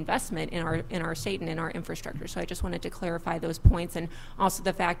our investment in our state and in our infrastructure. So I just wanted to clarify those points, and also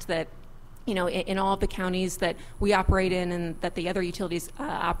the fact that in all of the counties that we operate in and that the other utilities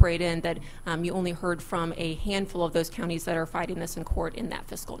operate in, that you only heard from a handful of those counties that are fighting this in court in that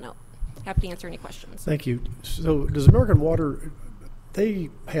fiscal note. Happy to answer any questions. Thank you. So does American Water, they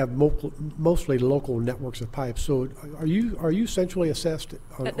have mostly local networks of pipes, so are you centrally assessed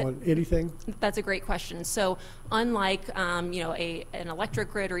on anything? That's a great question. So unlike an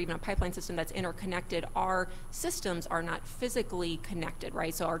electric grid or even a pipeline system that's interconnected, our systems are not physically connected,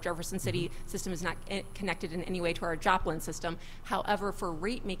 right? So our Jefferson City system is not connected in any way to our Joplin system. However, for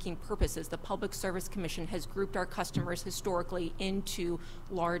rate-making purposes, the Public Service Commission has grouped our customers historically into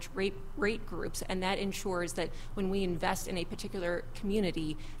large rate groups, and that ensures that when we invest in a particular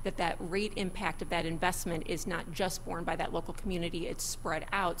community, that rate impact of that investment is not just borne by that local community, it's spread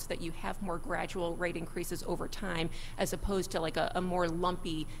out so that you have more gradual rate increases over time, as opposed to like a more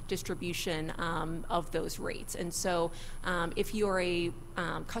lumpy distribution of those rates. And so if you're a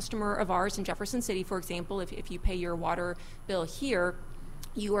customer of ours in Jefferson City, for example, if you pay your water bill here,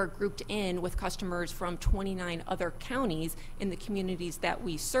 you are grouped in with customers from 29 other counties in the communities that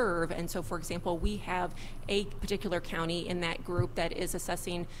we serve. And so, for example, we have a particular county in that group that is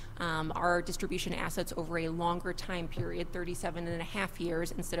assessing our distribution assets over a longer time period, 37.5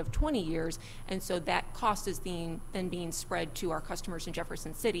 years instead of 20 years. And so that cost is then being spread to our customers in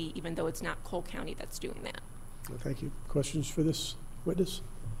Jefferson City, even though it's not Cole County that's doing that. Well, thank you. Questions for this witness?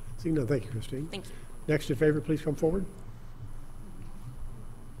 Seeing none, thank you, Christine. Thank you. Next in favor, please come forward.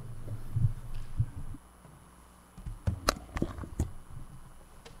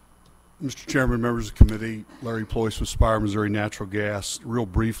 Mr. Chairman, members of the committee, Larry Ployce with Spire Missouri Natural Gas. Real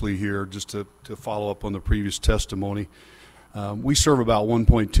briefly here, just to follow up on the previous testimony. We serve about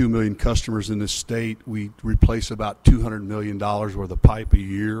 1.2 million customers in this state. We replace about $200 million worth of pipe a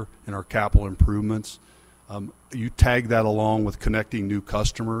year in our capital improvements. You tag that along with connecting new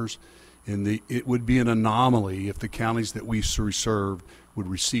customers, and it would be an anomaly if the counties that we serve would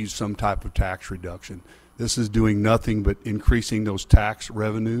receive some type of tax reduction. This is doing nothing but increasing those tax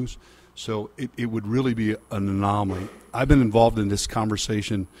revenues. So it would really be an anomaly. I've been involved in this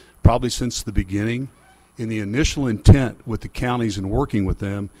conversation probably since the beginning, and the initial intent with the counties and working with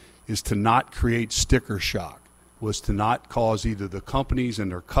them is to not create sticker shock, was to not cause either the companies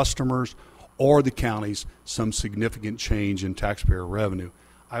and their customers or the counties some significant change in taxpayer revenue.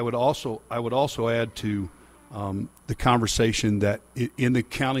 I would also add to the conversation that in the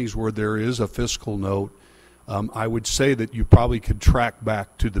counties where there is a fiscal note, I would say that you probably could track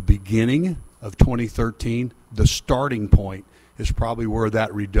back to the beginning of 2013. The starting point is probably where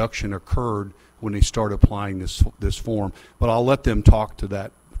that reduction occurred when they start applying this form. But I'll let them talk to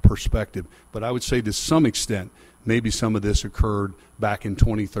that perspective. But I would say to some extent, maybe some of this occurred back in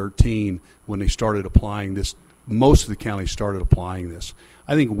 2013 when they started applying this. Most of the counties started applying this.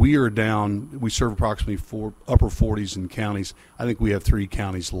 I think we are down, we serve approximately upper 40s in counties. I think we have 3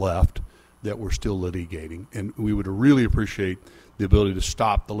 counties left that we're still litigating. And we would really appreciate the ability to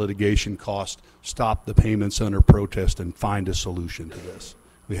stop the litigation cost, stop the payments under protest, and find a solution to this.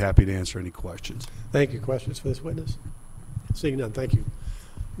 I'd be happy to answer any questions. Thank you. Questions for this witness? Seeing none, thank you.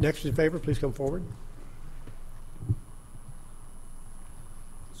 Next in favor, please come forward.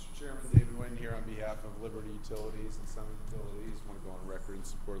 Mr. Chairman, David Wayne here on behalf of Liberty Utilities and Summit Utilities. I want to go on record in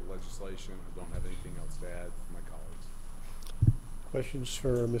support of the legislation. I don't have anything else to add from my colleagues. Questions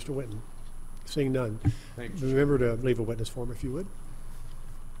for Mr. Witten? Seeing none. Thank you. Remember to leave a witness form if you would.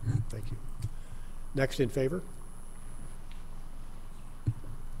 Thank you. Next in favor.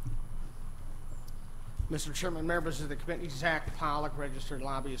 Mr. Chairman, members of the committee, Zach Pollock, registered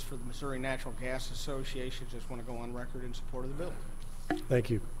lobbyist for the Missouri Natural Gas Association. Just want to go on record in support of the bill. Thank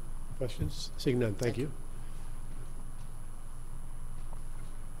you. Questions? Seeing none, thank you.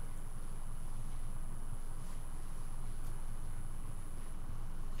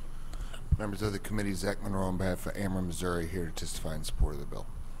 Members of the committee, Zach Monroe on behalf of Ameren, Missouri, here to testify in support of the bill.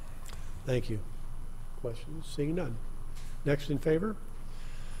 Thank you. Questions? Seeing none. Next in favor.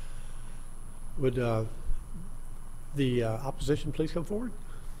 Would the opposition please come forward?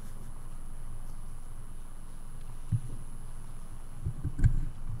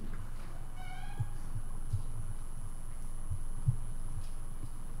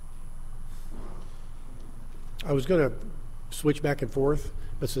 I was going to switch back and forth,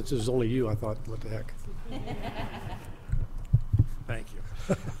 but since it was only you, I thought, what the heck. Thank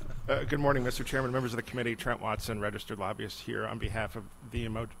you. Good morning, Mr. Chairman, members of the committee. Trent Watson, registered lobbyist here on behalf of the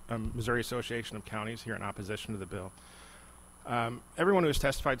Missouri Association of Counties here in opposition to the bill. Everyone who has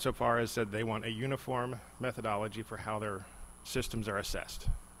testified so far has said they want a uniform methodology for how their systems are assessed.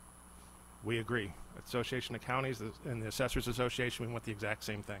 We agree. The Association of Counties and the Assessors Association, we want the exact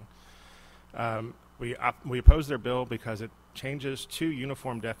same thing. We oppose their bill because it changes 2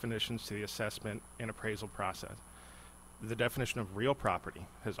 uniform definitions to the assessment and appraisal process. The definition of real property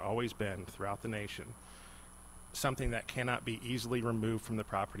has always been, throughout the nation, something that cannot be easily removed from the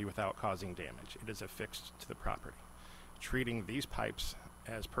property without causing damage. It is affixed to the property. Treating these pipes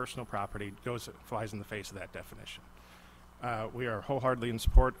as personal property flies in the face of that definition. We are wholeheartedly in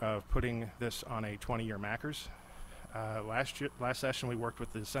support of putting this on a 20-year MACRS. Last session, we worked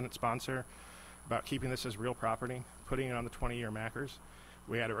with the Senate sponsor about keeping this as real property, putting it on the 20-year MACRS.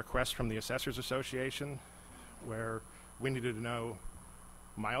 We had a request from the Assessors Association where we needed to know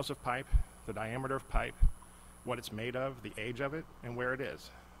miles of pipe, the diameter of pipe, what it's made of, the age of it, and where it is.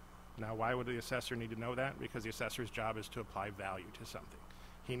 Now, why would the assessor need to know that? Because the assessor's job is to apply value to something.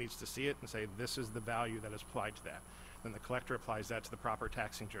 He needs to see it and say, this is the value that is applied to that. Then the collector applies that to the proper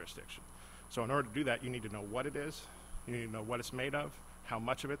taxing jurisdiction. So in order to do that, you need to know what it is, you need to know what it's made of, how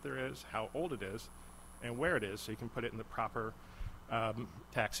much of it there is, how old it is, and where it is, so you can put it in the proper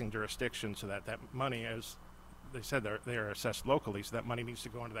taxing jurisdiction so that that money, as they said, they are assessed locally, so that money needs to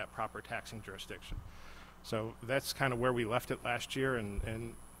go into that proper taxing jurisdiction. So that's kind of where we left it last year,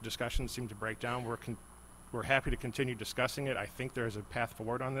 and discussions seem to break down. We're happy to continue discussing it. I think there is a path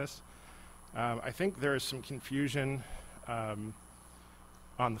forward on this. I think there is some confusion on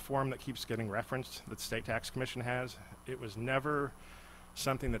the form that keeps getting referenced that the State Tax Commission has. It was never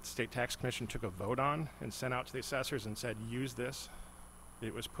something that the State Tax Commission took a vote on and sent out to the assessors and said, use this.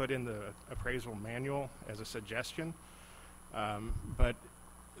 It was put in the appraisal manual as a suggestion, but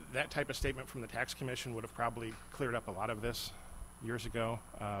that type of statement from the Tax Commission would have probably cleared up a lot of this years ago.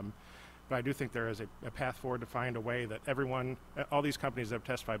 But I do think there is a path forward to find a way that everyone, all these companies that have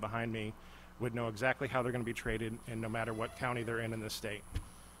testified behind me, would know exactly how they're going to be traded, and no matter what county they're in this state.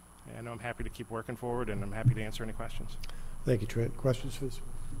 And I'm happy to keep working forward, and I'm happy to answer any questions. Thank you, Trent. Questions for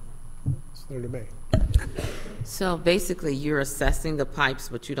Senator May? So basically, you're assessing the pipes,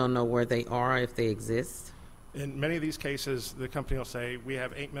 but you don't know where they are, if they exist? In many of these cases, the company will say, we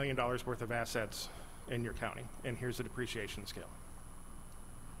have $8 million worth of assets in your county, and here's the depreciation scale.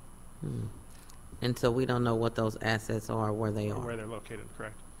 And so we don't know what those assets are, where they are. Where they're located,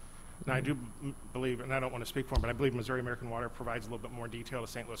 correct. Now, I do believe, and I don't want to speak for them, but I believe Missouri American Water provides a little bit more detail to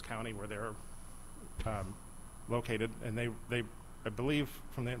St. Louis County where they're located, and they, I believe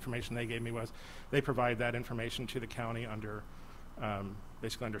from the information they gave me was they provide that information to the county under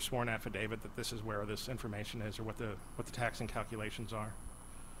basically under sworn affidavit that this is where this information is or what the taxing calculations are.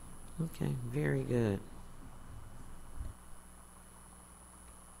 Okay, very good.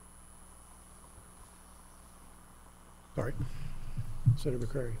 All right. Senator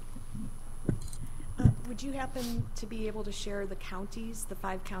McCrary. Would you happen to be able to share the counties, the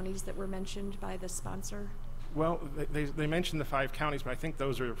 5 counties that were mentioned by the sponsor? Well, they mentioned the 5 counties, but I think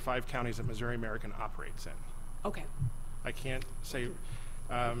those are 5 counties that Missouri American operates in. Okay. I can't say,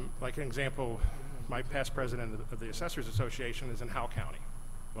 like an example, my past president of the Assessors Association is in Howe County.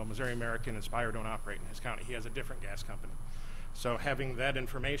 Well, Missouri American and Spire don't operate in his county. He has a different gas company. So having that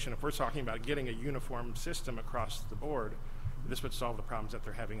information, if we're talking about getting a uniform system across the board, this would solve the problems that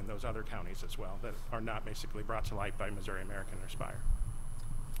they're having in those other counties as well that are not basically brought to light by Missouri American or Spire.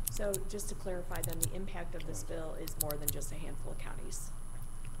 So just to clarify then, the impact of this bill is more than just a handful of counties.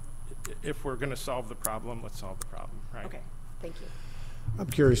 If we're going to solve the problem, let's solve the problem, right? Okay, thank you. I'm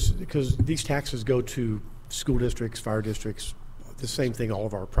curious, because these taxes go to school districts, fire districts, the same thing all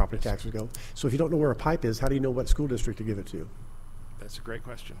of our property taxes go. So if you don't know where a pipe is, how do you know what school district to give it to? That's a great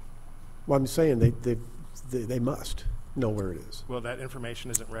question. Well, I'm saying they must know where it is. Well, that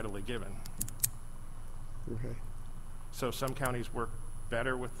information isn't readily given. Okay. So some counties work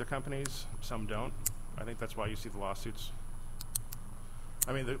better with the companies, some don't. I think that's why you see the lawsuits.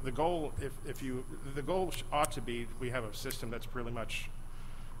 I mean, the goal, the goal ought to be we have a system that's pretty much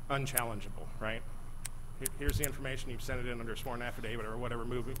unchallengeable, right? Here's the information, you send it in under a sworn affidavit or whatever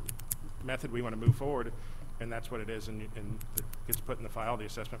method we want to move forward, and that's what it is, and it gets put in the file, the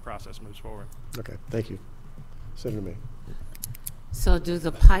assessment process moves forward. Okay, thank you. Senator May. So do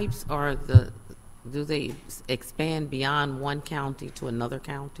the pipes or do they expand beyond one county to another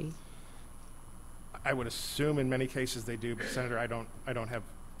county? I would assume in many cases they do, but Senator, I don't have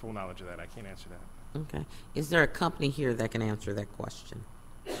full knowledge of that. I can't answer that. Okay. Is there a company here that can answer that question?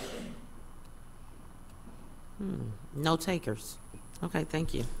 No takers. Okay,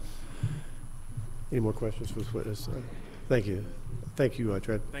 thank you. Any more questions for this witness? Thank you. Thank you,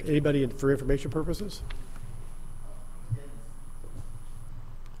 Trent. Thank you. Anybody for information purposes?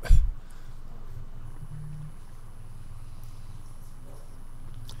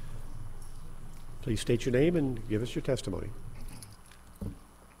 Please state your name and give us your testimony.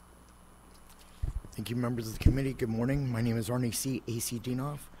 Thank you, members of the committee. Good morning. My name is Arnie C. A.C.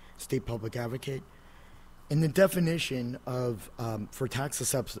 Dinoff, State Public Advocate. And the definition of, for tax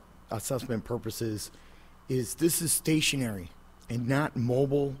assessment purposes, is this is stationary and not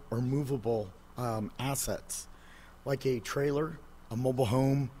mobile or movable assets, like a trailer, a mobile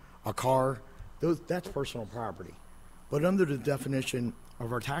home, a car. That's personal property. But under the definition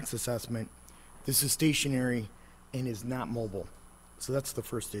of our tax assessment, this is stationary and is not mobile. So that's the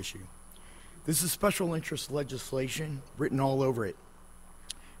first issue. This is special interest legislation written all over it.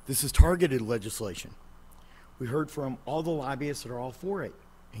 This is targeted legislation. We heard from all the lobbyists that are all for it.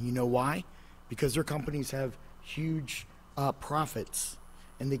 And you know why? Because their companies have huge profits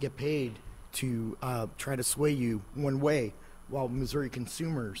and they get paid to try to sway you one way while Missouri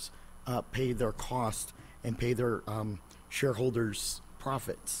consumers pay their cost and pay their shareholders'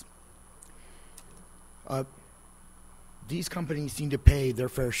 profits. These companies need to pay their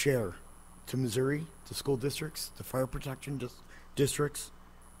fair share to Missouri, to school districts, to fire protection districts.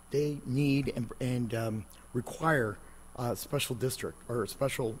 They need and require special district or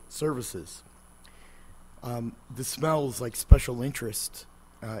special services. This smells like special interest,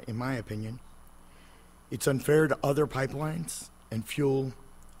 in my opinion. It's unfair to other pipelines and fuel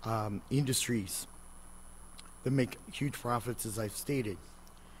industries that make huge profits, as I've stated.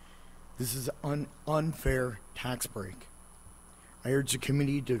 This is an unfair tax break. I urge the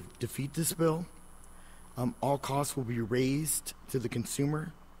committee to defeat this bill. All costs will be raised to the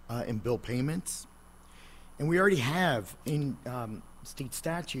consumer in bill payments. And we already have in state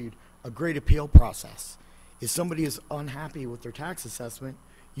statute a great appeal process. If somebody is unhappy with their tax assessment,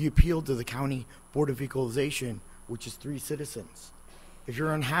 you appeal to the County Board of Equalization, which is 3 citizens. If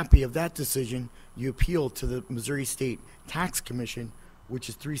you're unhappy of that decision, you appeal to the Missouri State Tax Commission, which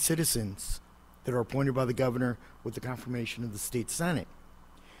is 3 citizens that are appointed by the governor with the confirmation of the state senate.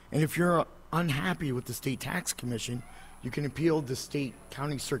 And if you're unhappy with the state tax commission, you can appeal to state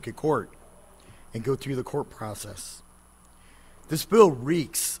county circuit court and go through the court process. This bill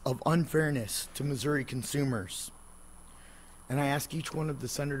reeks of unfairness to Missouri consumers. And I ask each one of the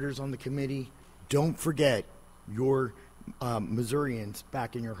senators on the committee, don't forget your Missourians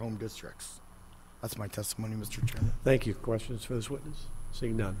back in your home districts. That's my testimony, Mr. Chairman. Thank you. Questions for this witness?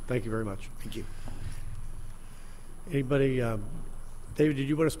 Seeing none. Thank you very much. Thank you. Anybody, David, did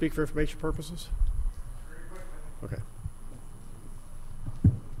you want to speak for information purposes? Okay.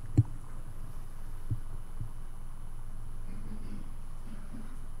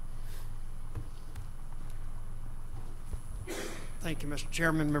 Thank you, Mr.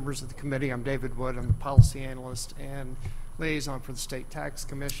 Chairman, members of the committee. I'm David Wood. I'm the policy analyst and liaison for the State Tax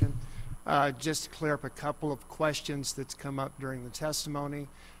Commission. Just to clear up a couple of questions that's come up during the testimony.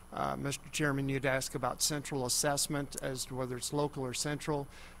 Mr. Chairman, you'd ask about central assessment as to whether it's local or central.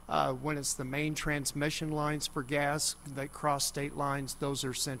 When it's the main transmission lines for gas that cross state lines, those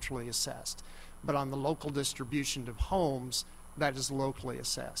are centrally assessed. But on the local distribution of homes, that is locally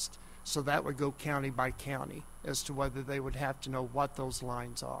assessed. So that would go county by county as to whether they would have to know what those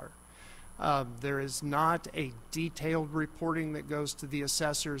lines are. There is not a detailed reporting that goes to the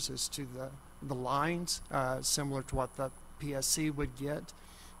assessors as to the lines, similar to what the PSC would get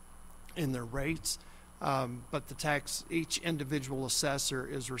in their rates. But each individual assessor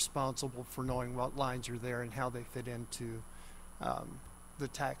is responsible for knowing what lines are there and how they fit into the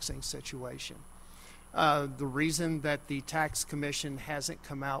taxing situation. The reason that the Tax Commission hasn't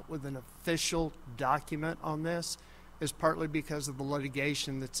come out with an official document on this is partly because of the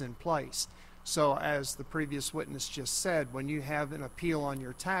litigation that's in place. So as the previous witness just said, when you have an appeal on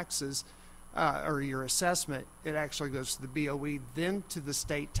your taxes or your assessment, it actually goes to the BOE, then to the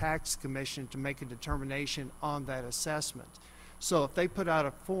State Tax Commission to make a determination on that assessment. So if they put out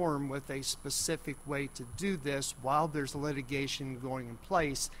a form with a specific way to do this while there's litigation going in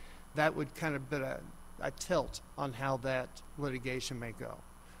place, that would kind of put a tilt on how that litigation may go,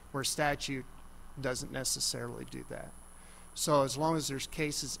 where statute doesn't necessarily do that. So as long as there's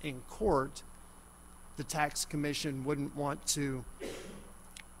cases in court, the Tax Commission wouldn't want to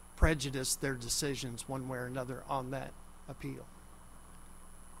prejudice their decisions one way or another on that appeal.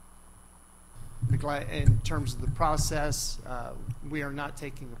 In terms of the process, we are not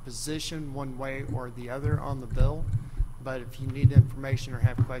taking a position one way or the other on the bill, but if you need information or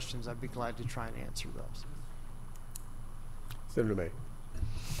have questions, I'd be glad to try and answer those. Senator May.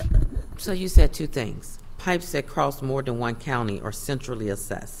 So you said two things. Pipes that cross more than one county are centrally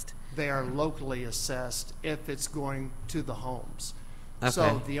assessed. They are locally assessed if it's going to the homes. Okay.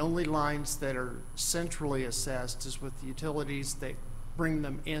 So the only lines that are centrally assessed is with the utilities that bring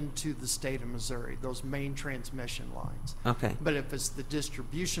them into the state of Missouri, those main transmission lines. Okay. But if it's the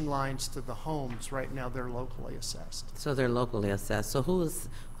distribution lines to the homes, right now they're locally assessed. So they're locally assessed. So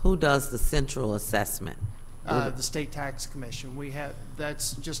who does the central assessment? The State Tax Commission.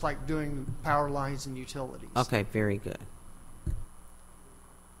 That's just like doing power lines and utilities. Okay, very good.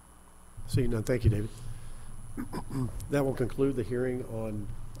 Seeing none, thank you, David. That will conclude the hearing on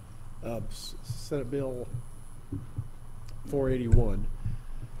Senate Bill 481.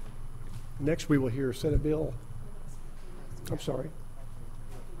 Next, we will hear Senate Bill, I'm sorry,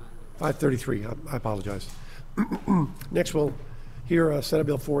 533. I apologize. Next, we'll hear Senate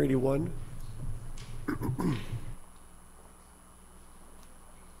Bill 481.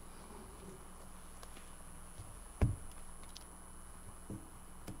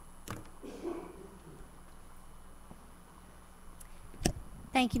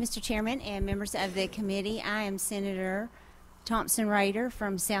 Thank you, Mr. Chairman and members of the committee. I am Senator Thompson Rehder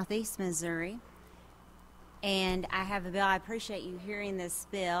from Southeast Missouri, and I have a bill. I appreciate you hearing this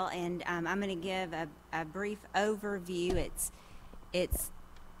bill, and I'm going to give a brief overview. It's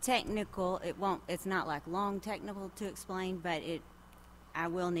technical. It's not like long technical to explain, but I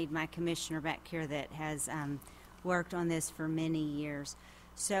will need my commissioner back here that has worked on this for many years.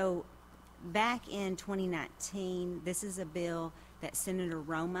 So back in 2019, this is a bill that Senator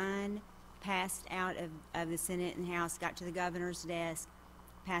Rowden passed out of the Senate and House, got to the governor's desk,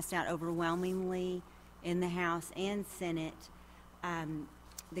 passed out overwhelmingly in the House and Senate.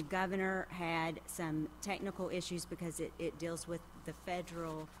 The governor had some technical issues because it deals with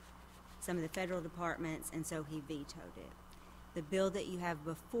some of the federal departments, and so he vetoed it. The bill that you have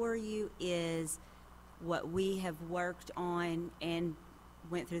before you is what we have worked on and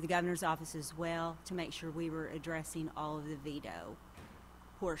went through the governor's office as well to make sure we were addressing all of the veto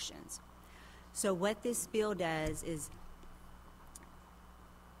portions. So what this bill does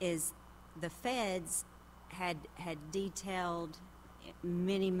is the feds had detailed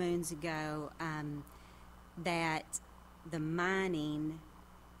many moons ago that the mining,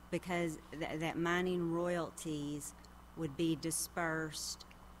 because that mining royalties would be dispersed,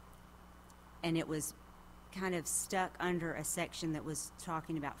 and it was kind of stuck under a section that was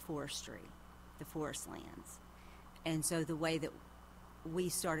talking about forestry, the forest lands. And so the way that we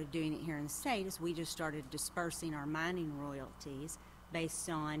started doing it here in the state is we just started dispersing our mining royalties based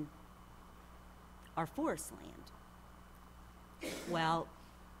on our forest land. Well,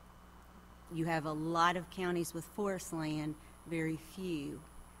 you have a lot of counties with forest land, very few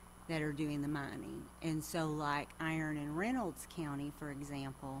that are doing the mining. And so like Iron and Reynolds County, for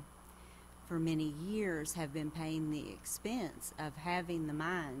example, for many years have been paying the expense of having the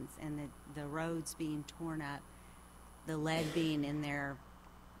mines and the roads being torn up, the lead being in their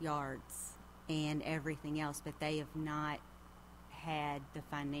yards and everything else, but they have not had the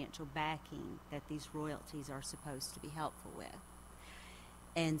financial backing that these royalties are supposed to be helpful with.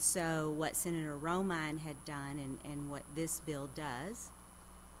 And so what Senator Romine had done and what this bill does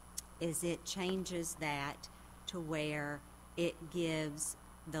is it changes that to where it gives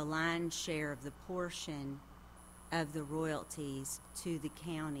the lion's share of the portion of the royalties to the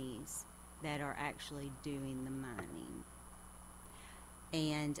counties that are actually doing the mining.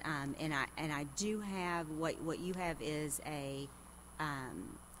 And I do have what you have is a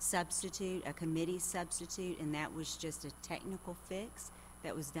substitute, a committee substitute, and that was just a technical fix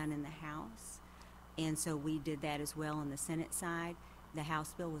that was done in the House. And so we did that as well on the Senate side. The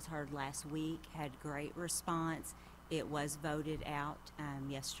House bill was heard last week, had great response. It was voted out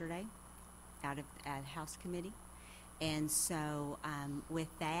yesterday out of House committee. And so with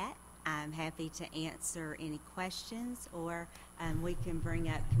that, I'm happy to answer any questions, or we can bring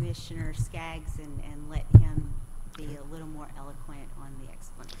up Commissioner Skaggs and let him be a little more eloquent on the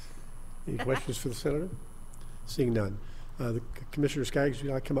explanation. Any questions for the Senator? Seeing none. Commissioner Skaggs, would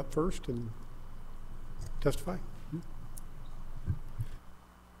you like to come up first and testify?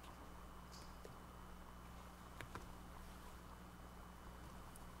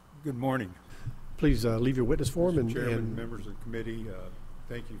 Good morning. Please leave your witness form. Mr. Chairman, members of the committee,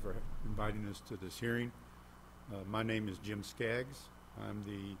 thank you for inviting us to this hearing. My name is Jim Skaggs. I'm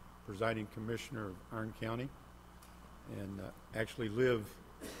the presiding commissioner of Iron County and actually live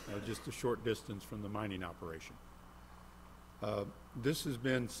just a short distance from the mining operation. This has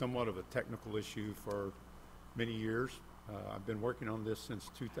been somewhat of a technical issue for many years. I've been working on this since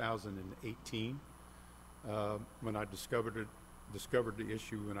 2018 when I discovered the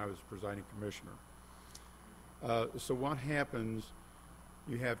issue when I was presiding commissioner. So what happens,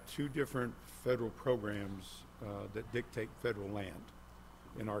 you have two different federal programs that dictate federal land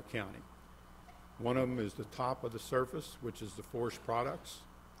in our county. One of them is the top of the surface, which is the forest products,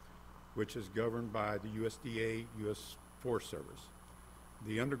 which is governed by the USDA, U.S. Forest Service.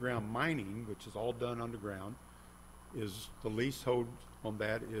 The underground mining, which is all done underground, is the leasehold on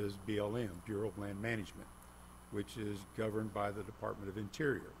that is BLM, Bureau of Land Management, which is governed by the Department of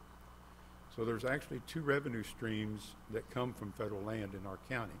Interior. So there's actually two revenue streams that come from federal land in our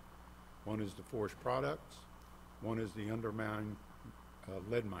county. One is the forest products, one is the underground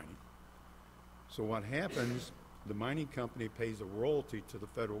lead mining. So what happens, the mining company pays a royalty to the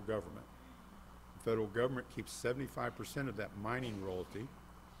federal government. The federal government keeps 75% of that mining royalty.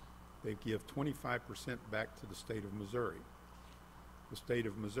 They give 25% back to the state of Missouri. The state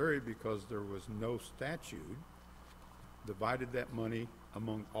of Missouri, because there was no statute, divided that money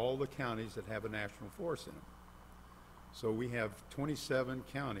among all the counties that have a national forest in them. So we have 27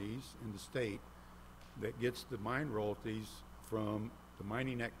 counties in the state that gets the mine royalties from the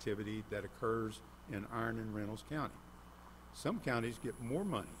mining activity that occurs in Iron and Reynolds County. Some counties get more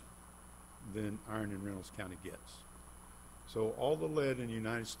money than Iron and Reynolds County gets. So all the lead in the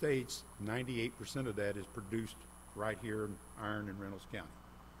United States, 98% of that is produced right here in Iron and Reynolds County.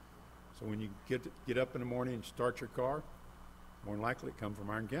 So when you get up in the morning and start your car, more than likely it comes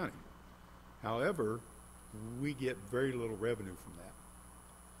from Iron County. However, we get very little revenue from that.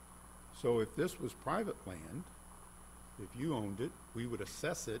 So if this was private land, if you owned it, we would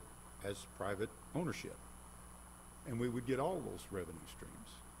assess it as private ownership. And we would get all those revenue streams.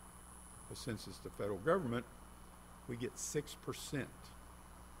 But since it's the federal government, we get 6%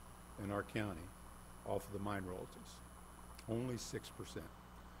 in our county off of the mine royalties. Only 6%.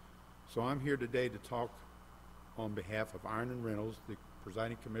 So I'm here today to talk on behalf of Iron and Reynolds. The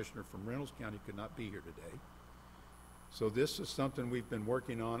presiding commissioner from Reynolds County could not be here today. So this is something we've been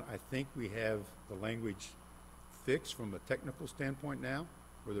working on. I think we have the language fixed from a technical standpoint now,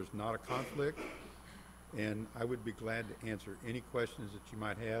 where there's not a conflict. And I would be glad to answer any questions that you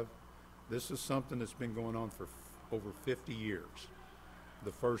might have. This is something that's been going on for over 50 years.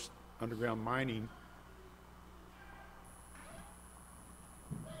 The first underground mining.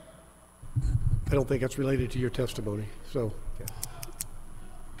 I don't think that's related to your testimony, so. Okay.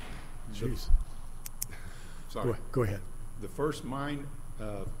 Jeez. Sorry. Go ahead. The first mine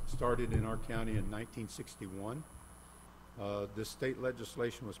started in our county in 1961. This state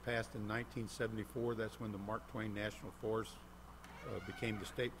legislation was passed in 1974. That's when the Mark Twain National Forest became the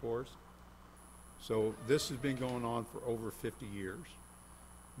state forest. So this has been going on for over 50 years.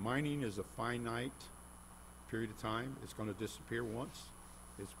 Mining is a finite period of time. It's going to disappear once.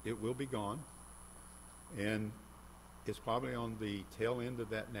 It will be gone. And it's probably on the tail end of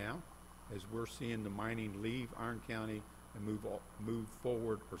that now, as we're seeing the mining leave Iron County and move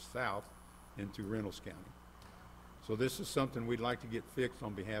forward or south into Reynolds County. So this is something we'd like to get fixed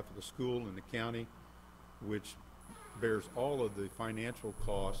on behalf of the school and the county, which bears all of the financial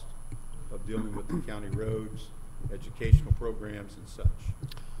cost of dealing with the county roads, educational programs, and such.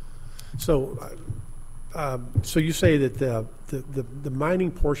 So, so you say that the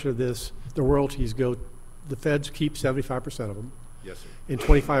mining portion of this, the royalties go, the feds keep 75% of them. Yes, sir. And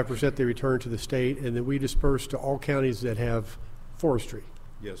 25% they return to the state, and then we disperse to all counties that have forestry.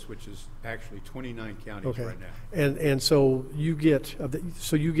 Yes, which is actually 29 counties right now. And so you get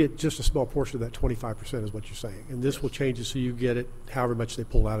just a small portion of that 25% is what you're saying, and this will change it so you get it however much they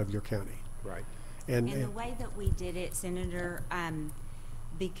pull out of your county. Right. And the way that we did it, Senator,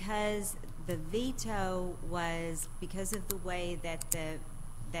 because the veto was because of the way that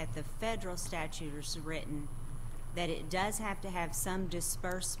the federal statute is written, that it does have to have some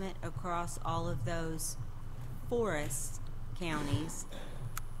disbursement across all of those forest counties,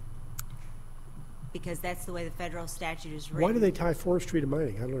 because that's the way the federal statute is written. Why do they tie forestry to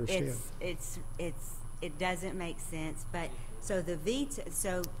mining? I don't understand. It doesn't make sense. But so the veto,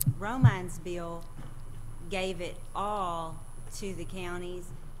 so Romine's bill gave it all to the counties.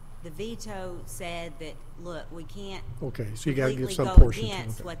 The veto said that, look, we can't so you got to give some go portion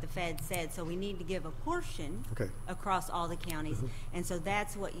against what the Fed said, so we need to give a portion across all the counties. And so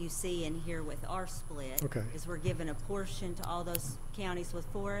that's what you see in here with our split, is we're giving a portion to all those counties with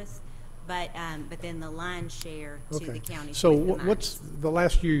forests, but then the lion's share to the counties. So with the what's the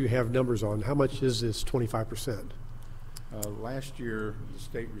last year you have numbers on? How much is this 25%? Last year, the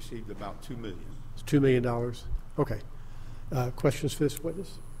state received about $2 million. It's $2 million. Okay. Questions for this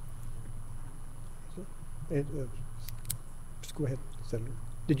witness? Just go ahead, Senator.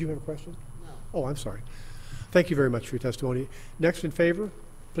 Did you have a question? No. Oh, I'm sorry. Thank you very much for your testimony. Next in favor,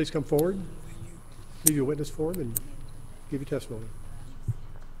 please come forward. Leave your witness form and give your testimony.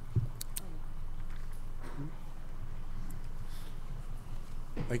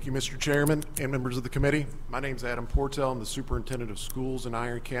 Thank you, Mr. Chairman and members of the committee. My name is Adam Portell. I'm the superintendent of schools in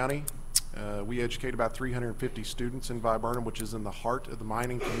Iron County. We educate about 350 students in Viburnum, which is in the heart of the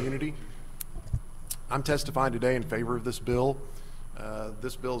mining community. I'm testifying today in favor of this bill.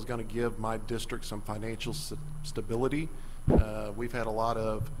 This bill is going to give my district some financial stability. We've had a lot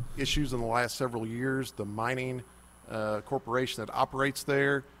of issues in the last several years. The mining corporation that operates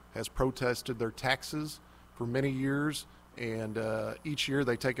there has protested their taxes for many years, and each year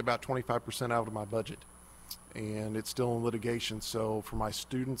they take about 25% out of my budget, and it's still in litigation. So for my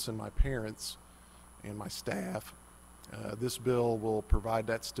students and my parents and my staff, this bill will provide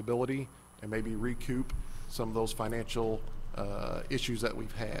that stability and maybe recoup some of those financial issues that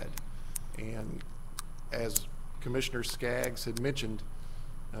we've had. And as Commissioner Skaggs had mentioned,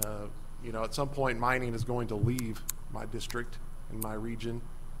 at some point mining is going to leave my district and my region,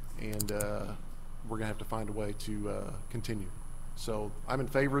 and we're going to have to find a way to continue. So I'm in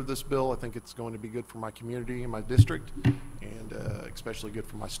favor of this bill. I think it's going to be good for my community and my district, and especially good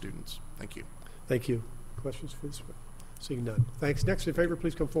for my students. Thank you. Thank you. Questions for this one? Seeing none. Thanks. Next in favor,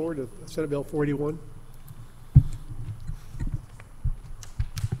 please come forward to Senate Bill 481.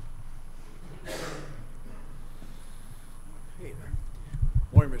 Hey there.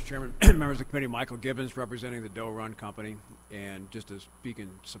 Morning, Mr. Chairman, members of the committee. Michael Gibbons, representing the Doe Run Company, and just to speak in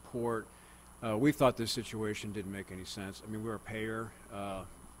support, we thought this situation didn't make any sense. I mean, we're a payer,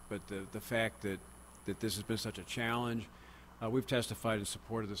 but the fact that this has been such a challenge, we've testified in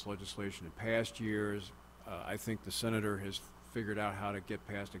support of this legislation in past years. I think the senator has figured out how to get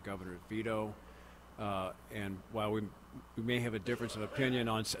past a governor's veto, and while we may have a difference of opinion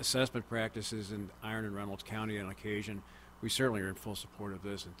on assessment practices in Iron and Reynolds County on occasion, we certainly are in full support of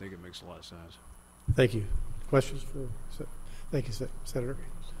this and think it makes a lot of sense. Thank you. Questions for? Thank you, Senator.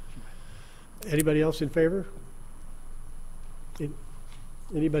 Anybody else in favor?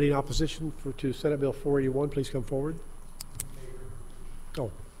 Anybody in opposition to Senate Bill 481? Please come forward.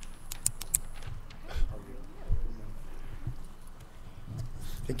 Oh.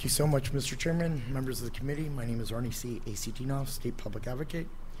 Thank you so much, Mr. Chairman, members of the committee. My name is Arnie C. Acetinoff, State Public Advocate.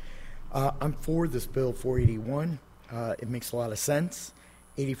 I'm for this bill 481. It makes a lot of sense.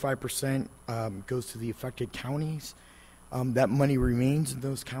 85% goes to the affected counties. That money remains in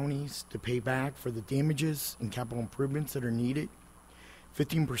those counties to pay back for the damages and capital improvements that are needed.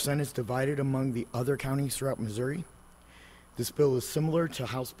 15% is divided among the other counties throughout Missouri. This bill is similar to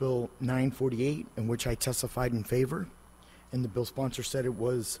House Bill 948, in which I testified in favor, and the bill sponsor said it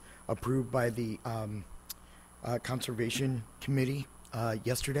was approved by the Conservation Committee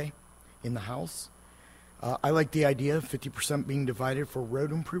yesterday in the House. I like the idea of 50% being divided for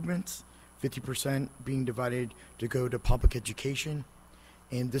road improvements, 50% being divided to go to public education,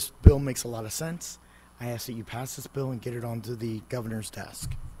 and this bill makes a lot of sense. I ask that you pass this bill and get it onto the governor's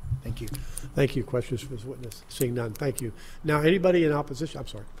desk. Thank you. Thank you. Questions for this witness? Seeing none. Thank you. Now, anybody in opposition? I'm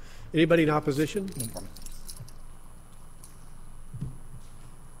sorry. Anybody in opposition?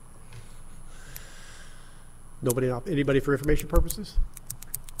 No problem. Anybody for information purposes?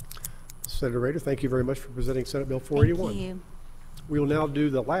 Senator Rehder, thank you very much for presenting Senate Bill 481. Thank you. We will now do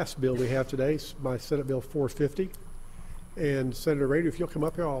the last bill we have today, my Senate Bill 450. And Senator Rehder, if you'll come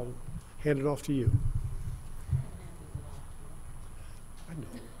up here, I'll hand it off to you.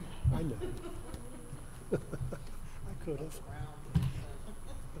 I know. I could have.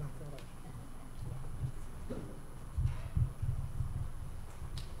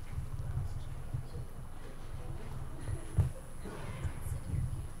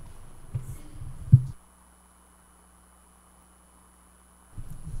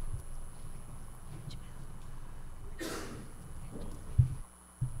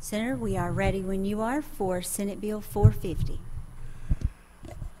 Senator, we are ready when you are for Senate Bill 450.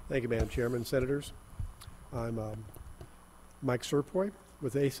 Thank you, Madam Chairman. Senators, I'm Mike Cierpiot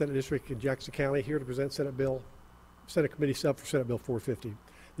with the 8th Senate District in Jackson County, here to present Senate Committee Sub for Senate Bill 450.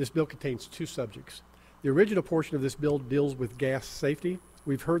 This bill contains two subjects. The original portion of this bill deals with gas safety.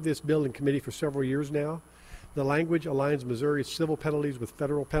 We've heard this bill in committee for several years now. The language aligns Missouri's civil penalties with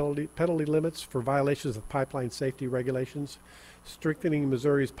federal penalty limits for violations of pipeline safety regulations, strengthening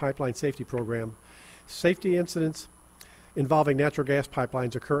Missouri's pipeline safety program. Safety incidents involving natural gas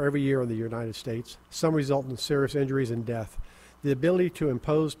pipelines occur every year in the United States. Some result in serious injuries and death. The ability to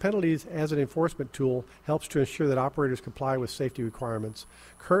impose penalties as an enforcement tool helps to ensure that operators comply with safety requirements.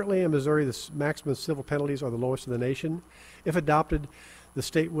 Currently in Missouri, the maximum civil penalties are the lowest in the nation. If adopted, the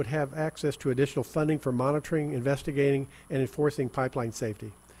state would have access to additional funding for monitoring, investigating, and enforcing pipeline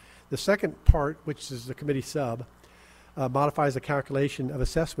safety. The second part, which is the committee sub, modifies the calculation of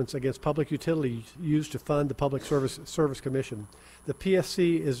assessments against public utilities used to fund the Public Service Commission. The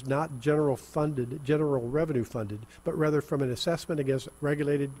PSC is not general revenue funded, but rather from an assessment against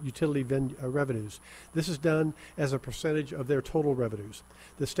regulated utility revenues. This is done as a percentage of their total revenues.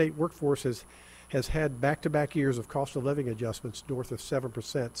 The state workforce has had back-to-back years of cost of living adjustments north of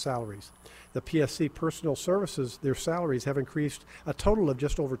 7% salaries. The PSC Personal Services, their salaries have increased a total of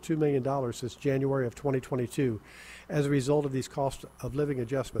just over $2 million since January of 2022 as a result of these cost of living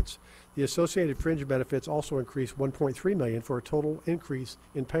adjustments. The associated fringe benefits also increased $1.3 million for a total increase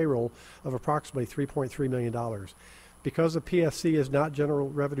in payroll of approximately $3.3 million. Because the PSC is not general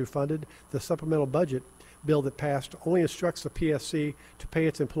revenue funded, the supplemental budget bill that passed only instructs the PSC to pay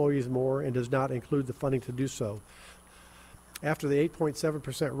its employees more and does not include the funding to do so. After the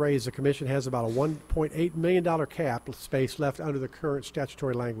 8.7% raise, the Commission has about a $1.8 million cap space left under the current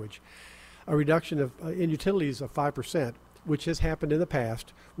statutory language. A reduction in utilities of 5%, which has happened in the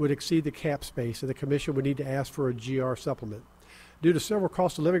past, would exceed the cap space, and the Commission would need to ask for a GR supplement. Due to several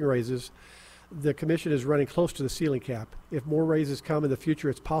cost of living raises, the Commission is running close to the ceiling cap. If more raises come in the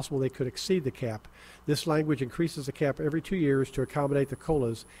future, it's possible they could exceed the cap. This language increases the cap every 2 years to accommodate the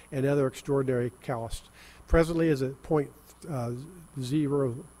COLAs and other extraordinary costs. Presently is at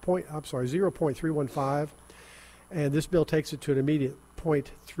 0.315, and this bill takes it to an immediate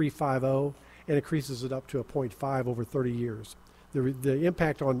 0.350 and increases it up to a 0.5 over 30 years. The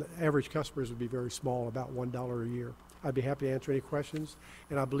impact on average customers would be very small, about $1 a year. I'd be happy to answer any questions,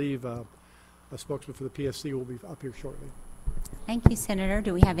 and I believe a spokesman for the PSC will be up here shortly. Thank you, Senator.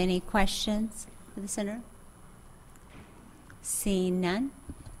 Do we have any questions for the Senator? Seeing none.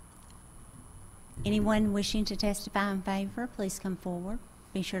 Anyone wishing to testify in favor, please come forward.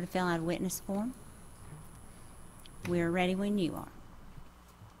 Be sure to fill out a witness form. We're ready when you are.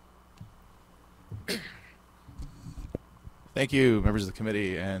 Thank you, members of the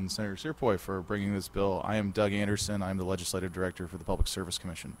committee, and Senator Cierpiot for bringing this bill. I am Doug Anderson. I'm the Legislative Director for the Public Service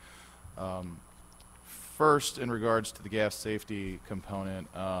Commission. First, in regards to the gas safety component,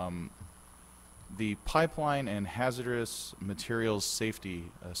 the Pipeline and Hazardous Materials Safety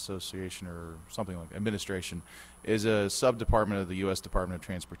Association, or something like administration, is a sub-department of the U.S. Department of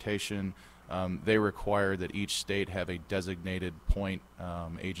Transportation. They require that each state have a designated point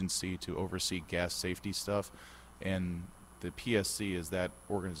agency to oversee gas safety stuff, and the PSC is that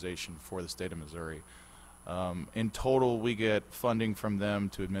organization for the state of Missouri. In total, we get funding from them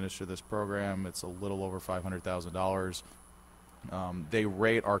to administer this program. It's a little over $500,000. They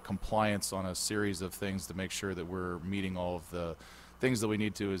rate our compliance on a series of things to make sure that we're meeting all of the things that we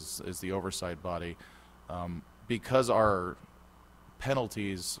need to as the oversight body. Because our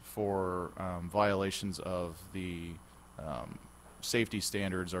penalties for violations of the safety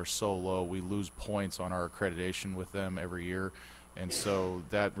standards are so low, we lose points on our accreditation with them every year, and so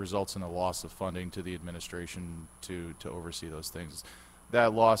that results in a loss of funding to the administration to oversee those things.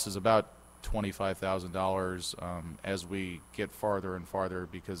 That loss is about $25,000 as we get farther and farther,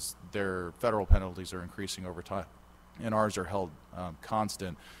 because their federal penalties are increasing over time and ours are held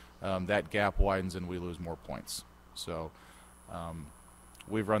constant. That gap widens and we lose more points. So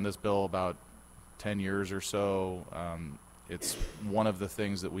we've run this bill about 10 years or so. It's one of the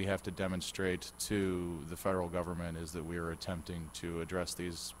things that we have to demonstrate to the federal government is that we are attempting to address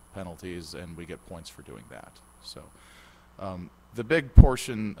these penalties, and we get points for doing that. So the big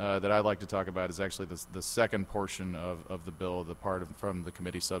portion that I'd like to talk about is actually the second portion of the bill, the part from the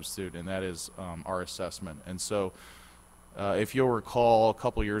committee substitute, and that is our assessment. And so if you'll recall, a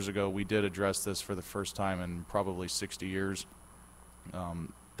couple years ago we did address this for the first time in probably 60 years.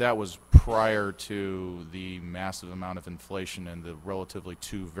 That was prior to the massive amount of inflation and the relatively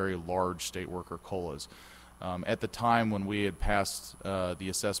two very large state worker COLAs. At the time when we had passed the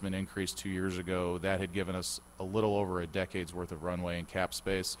assessment increase 2 years ago, that had given us a little over a decade's worth of runway and cap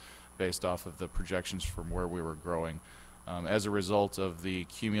space based off of the projections from where we were growing. As a result of the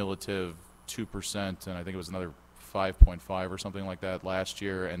cumulative 2%, and I think it was another 5.5 or something like that last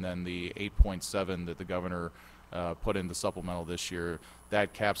year, and then the 8.7 that the governor put in the supplemental this year,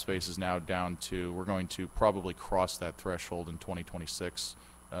 that cap space is now down to, we're going to probably cross that threshold in 2026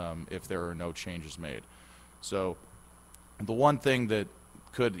 if there are no changes made. So the one thing that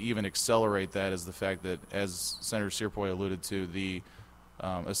could even accelerate that is the fact that, as Senator Cierpiot alluded to, the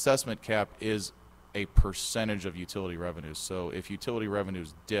assessment cap is a percentage of utility revenues. So if utility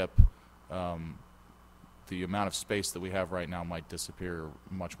revenues dip, the amount of space that we have right now might disappear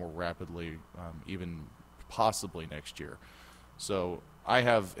much more rapidly, even possibly next year. So I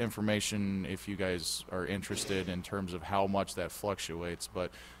have information if you guys are interested in terms of how much that fluctuates,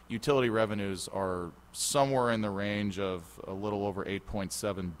 but utility revenues are somewhere in the range of a little over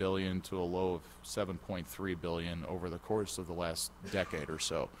 $8.7 billion to a low of $7.3 billion over the course of the last decade or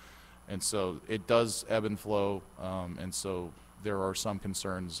so. And so it does ebb and flow, and so there are some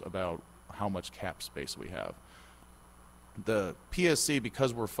concerns about how much cap space we have. The PSC,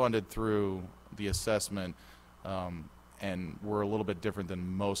 because we're funded through the assessment, and we're a little bit different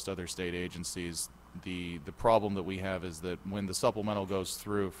than most other state agencies, the problem that we have is that when the supplemental goes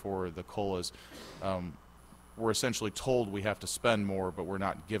through for the COLAs, we're essentially told we have to spend more, but we're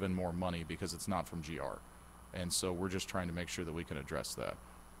not given more money because it's not from GR. And so we're just trying to make sure that we can address that.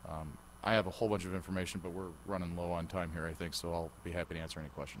 I have a whole bunch of information, but we're running low on time here, I think, so I'll be happy to answer any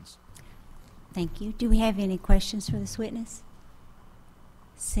questions. Thank you. Do we have any questions for this witness?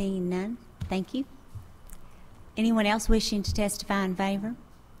 Seeing none, thank you. Anyone else wishing to testify in favor?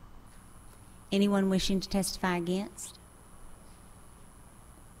 Anyone wishing to testify against?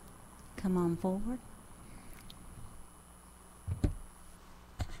 Come on forward.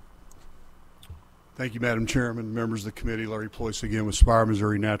 Thank you, Madam Chairman, members of the committee. Larry Ployce again with Spire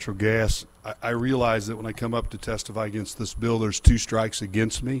Missouri Natural Gas. I realize that when I come up to testify against this bill, there's two strikes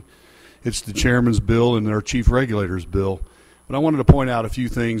against me. It's the chairman's bill and our chief regulator's bill. But I wanted to point out a few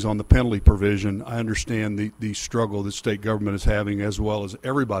things on the penalty provision. I understand the struggle that state government is having, as well as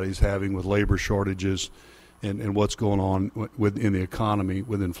everybody's having, with labor shortages and what's going on in the economy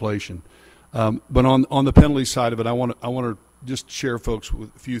with inflation. But on the penalty side of it, I want to just share folks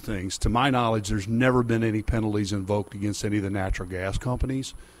with a few things. To my knowledge, there's never been any penalties invoked against any of the natural gas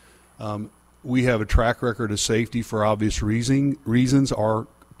companies. We have a track record of safety for obvious reasons. Our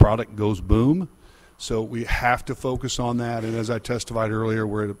product goes boom. So we have to focus on that, and as I testified earlier,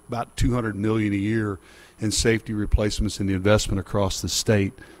 we're at about $200 million a year in safety replacements in the investment across the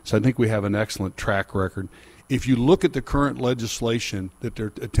state. So I think we have an excellent track record. If you look at the current legislation that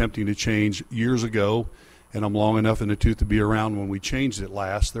they're attempting to change years ago, and I'm long enough in the tooth to be around when we changed it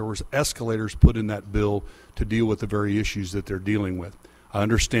last, there was escalators put in that bill to deal with the very issues that they're dealing with. I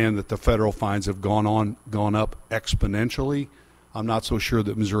understand that the federal fines have gone up exponentially. I'm not so sure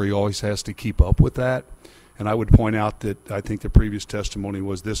that Missouri always has to keep up with that. And I would point out that I think the previous testimony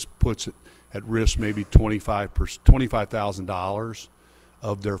was this puts it at risk maybe $25,000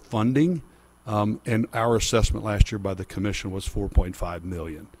 of their funding. And our assessment last year by the commission was $4.5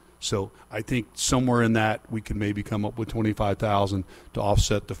 million. So I think somewhere in that we can maybe come up with $25,000 to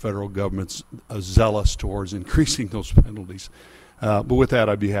offset the federal government's zealous towards increasing those penalties. But with that,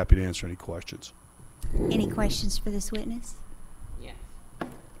 I'd be happy to answer any questions. Any questions for this witness? Yes.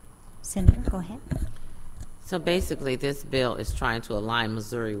 Senator, go ahead. So basically, this bill is trying to align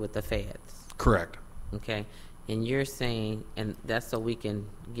Missouri with the feds. Correct. Okay. And you're saying, and that's so we can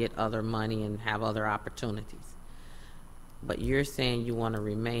get other money and have other opportunities. But you're saying you want to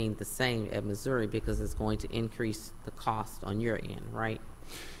remain the same at Missouri because it's going to increase the cost on your end, right?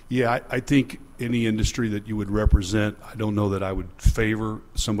 Yeah, I think any industry that you would represent, I don't know that I would favor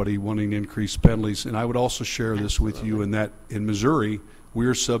somebody wanting to increase penalties. And I would also share this with you in that in Missouri, we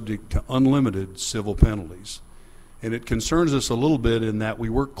are subject to unlimited civil penalties. And it concerns us a little bit in that we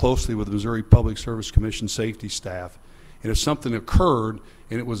work closely with the Missouri Public Service Commission safety staff. And if something occurred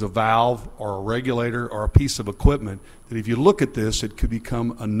and it was a valve or a regulator or a piece of equipment, that if you look at this, it could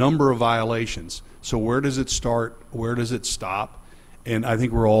become a number of violations. So where does it start? Where does it stop? And I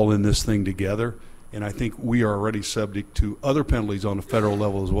think we're all in this thing together. And I think we are already subject to other penalties on the federal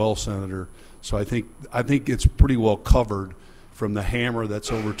level as well, Senator. So I think it's pretty well covered from the hammer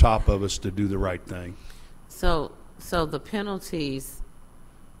that's over top of us to do the right thing. So the penalties,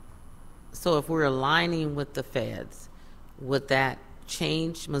 so if we're aligning with the feds, would that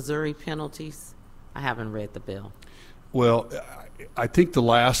change Missouri penalties? I haven't read the bill. Well, I think the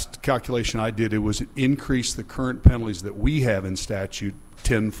last calculation I did, it was increase the current penalties that we have in statute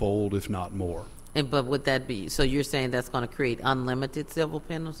tenfold, if not more. But would that be, so you're saying that's going to create unlimited civil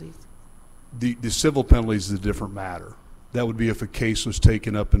penalties? The civil penalties is a different matter. That would be if a case was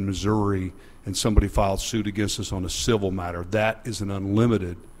taken up in Missouri and somebody filed suit against us on a civil matter. That is an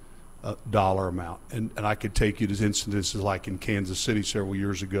unlimited dollar amount. And I could take you to instances like in Kansas City several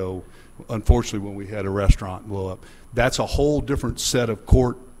years ago, unfortunately, when we had a restaurant blow up. That's a whole different set of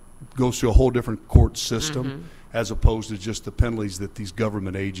court, goes through a whole different court system as opposed to just the penalties that these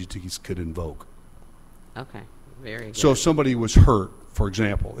government agencies could invoke. Okay, very good. So if somebody was hurt, for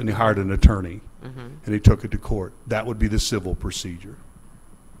example, and they hired an attorney and they took it to court, that would be the civil procedure.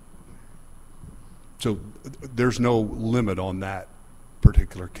 So there's no limit on that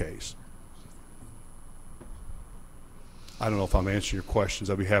particular case. I don't know if I'm answering your questions.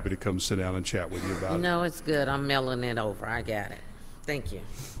 I'd be happy to come sit down and chat with you about it. No, it's good. I'm mailing it over. I got it. Thank you.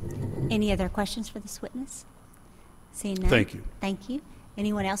 Any other questions for this witness? Seeing none. Thank you. Thank you.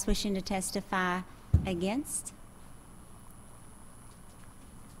 Anyone else wishing to testify against?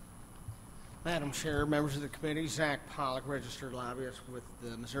 Madam Chair, members of the committee, Zach Pollock, registered lobbyist with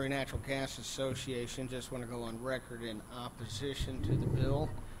the Missouri Natural Gas Association. Just want to go on record in opposition to the bill.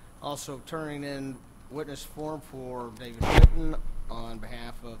 Also turning in witness form for David Whitten on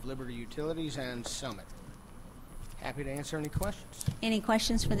behalf of Liberty Utilities and Summit. Happy to answer any questions. Any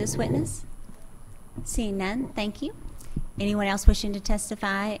questions for this witness? Seeing none, thank you. Anyone else wishing to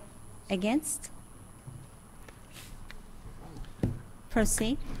testify against?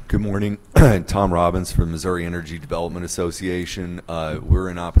 Proceed. Good morning. Tom Robbins from Missouri Energy Development Association. We're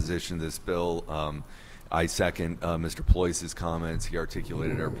in opposition to this bill. I second Mr. Ployce's comments. He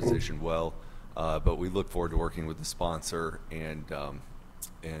articulated our position well, but we look forward to working with the sponsor and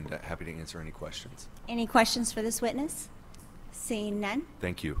happy to answer any questions. Any questions for this witness? Seeing none.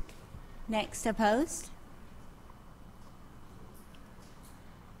 Thank you. Next, opposed?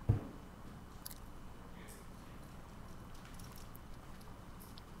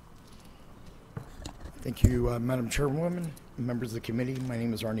 Thank you, Madam Chairwoman, members of the committee. My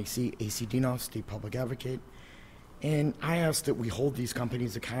name is Arnie C. A.C. Dinoff, State Public Advocate. And I ask that we hold these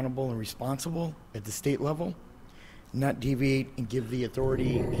companies accountable and responsible at the state level, not deviate and give the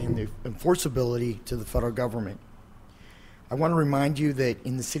authority and the enforceability to the federal government. I want to remind you that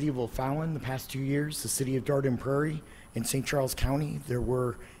in the city of O'Fallon, the past 2 years, the city of Darden Prairie and St. Charles County, there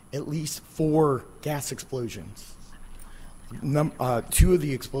were at least 4 gas explosions. 2 of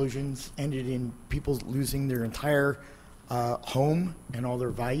the explosions ended in people losing their entire home and all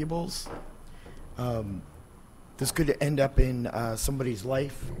their valuables. This could end up in somebody's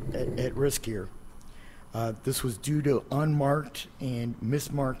life at risk here. This was due to unmarked and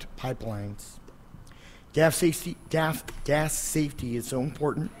mismarked pipelines. Gas safety is so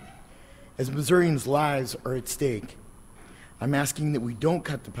important. As Missourians' lives are at stake, I'm asking that we don't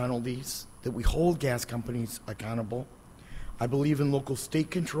cut the penalties, that we hold gas companies accountable. I believe in local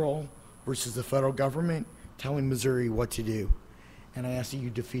state control versus the federal government telling Missouri what to do. And I ask that you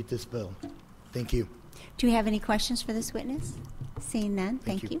defeat this bill. Thank you. Do you have any questions for this witness? Seeing none,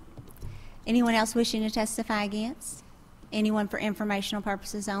 thank you. Anyone else wishing to testify against? Anyone for informational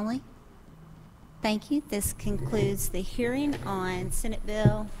purposes only? Thank you. This concludes the hearing on Senate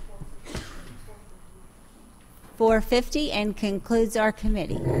Bill SB450 and concludes our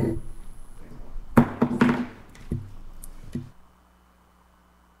committee.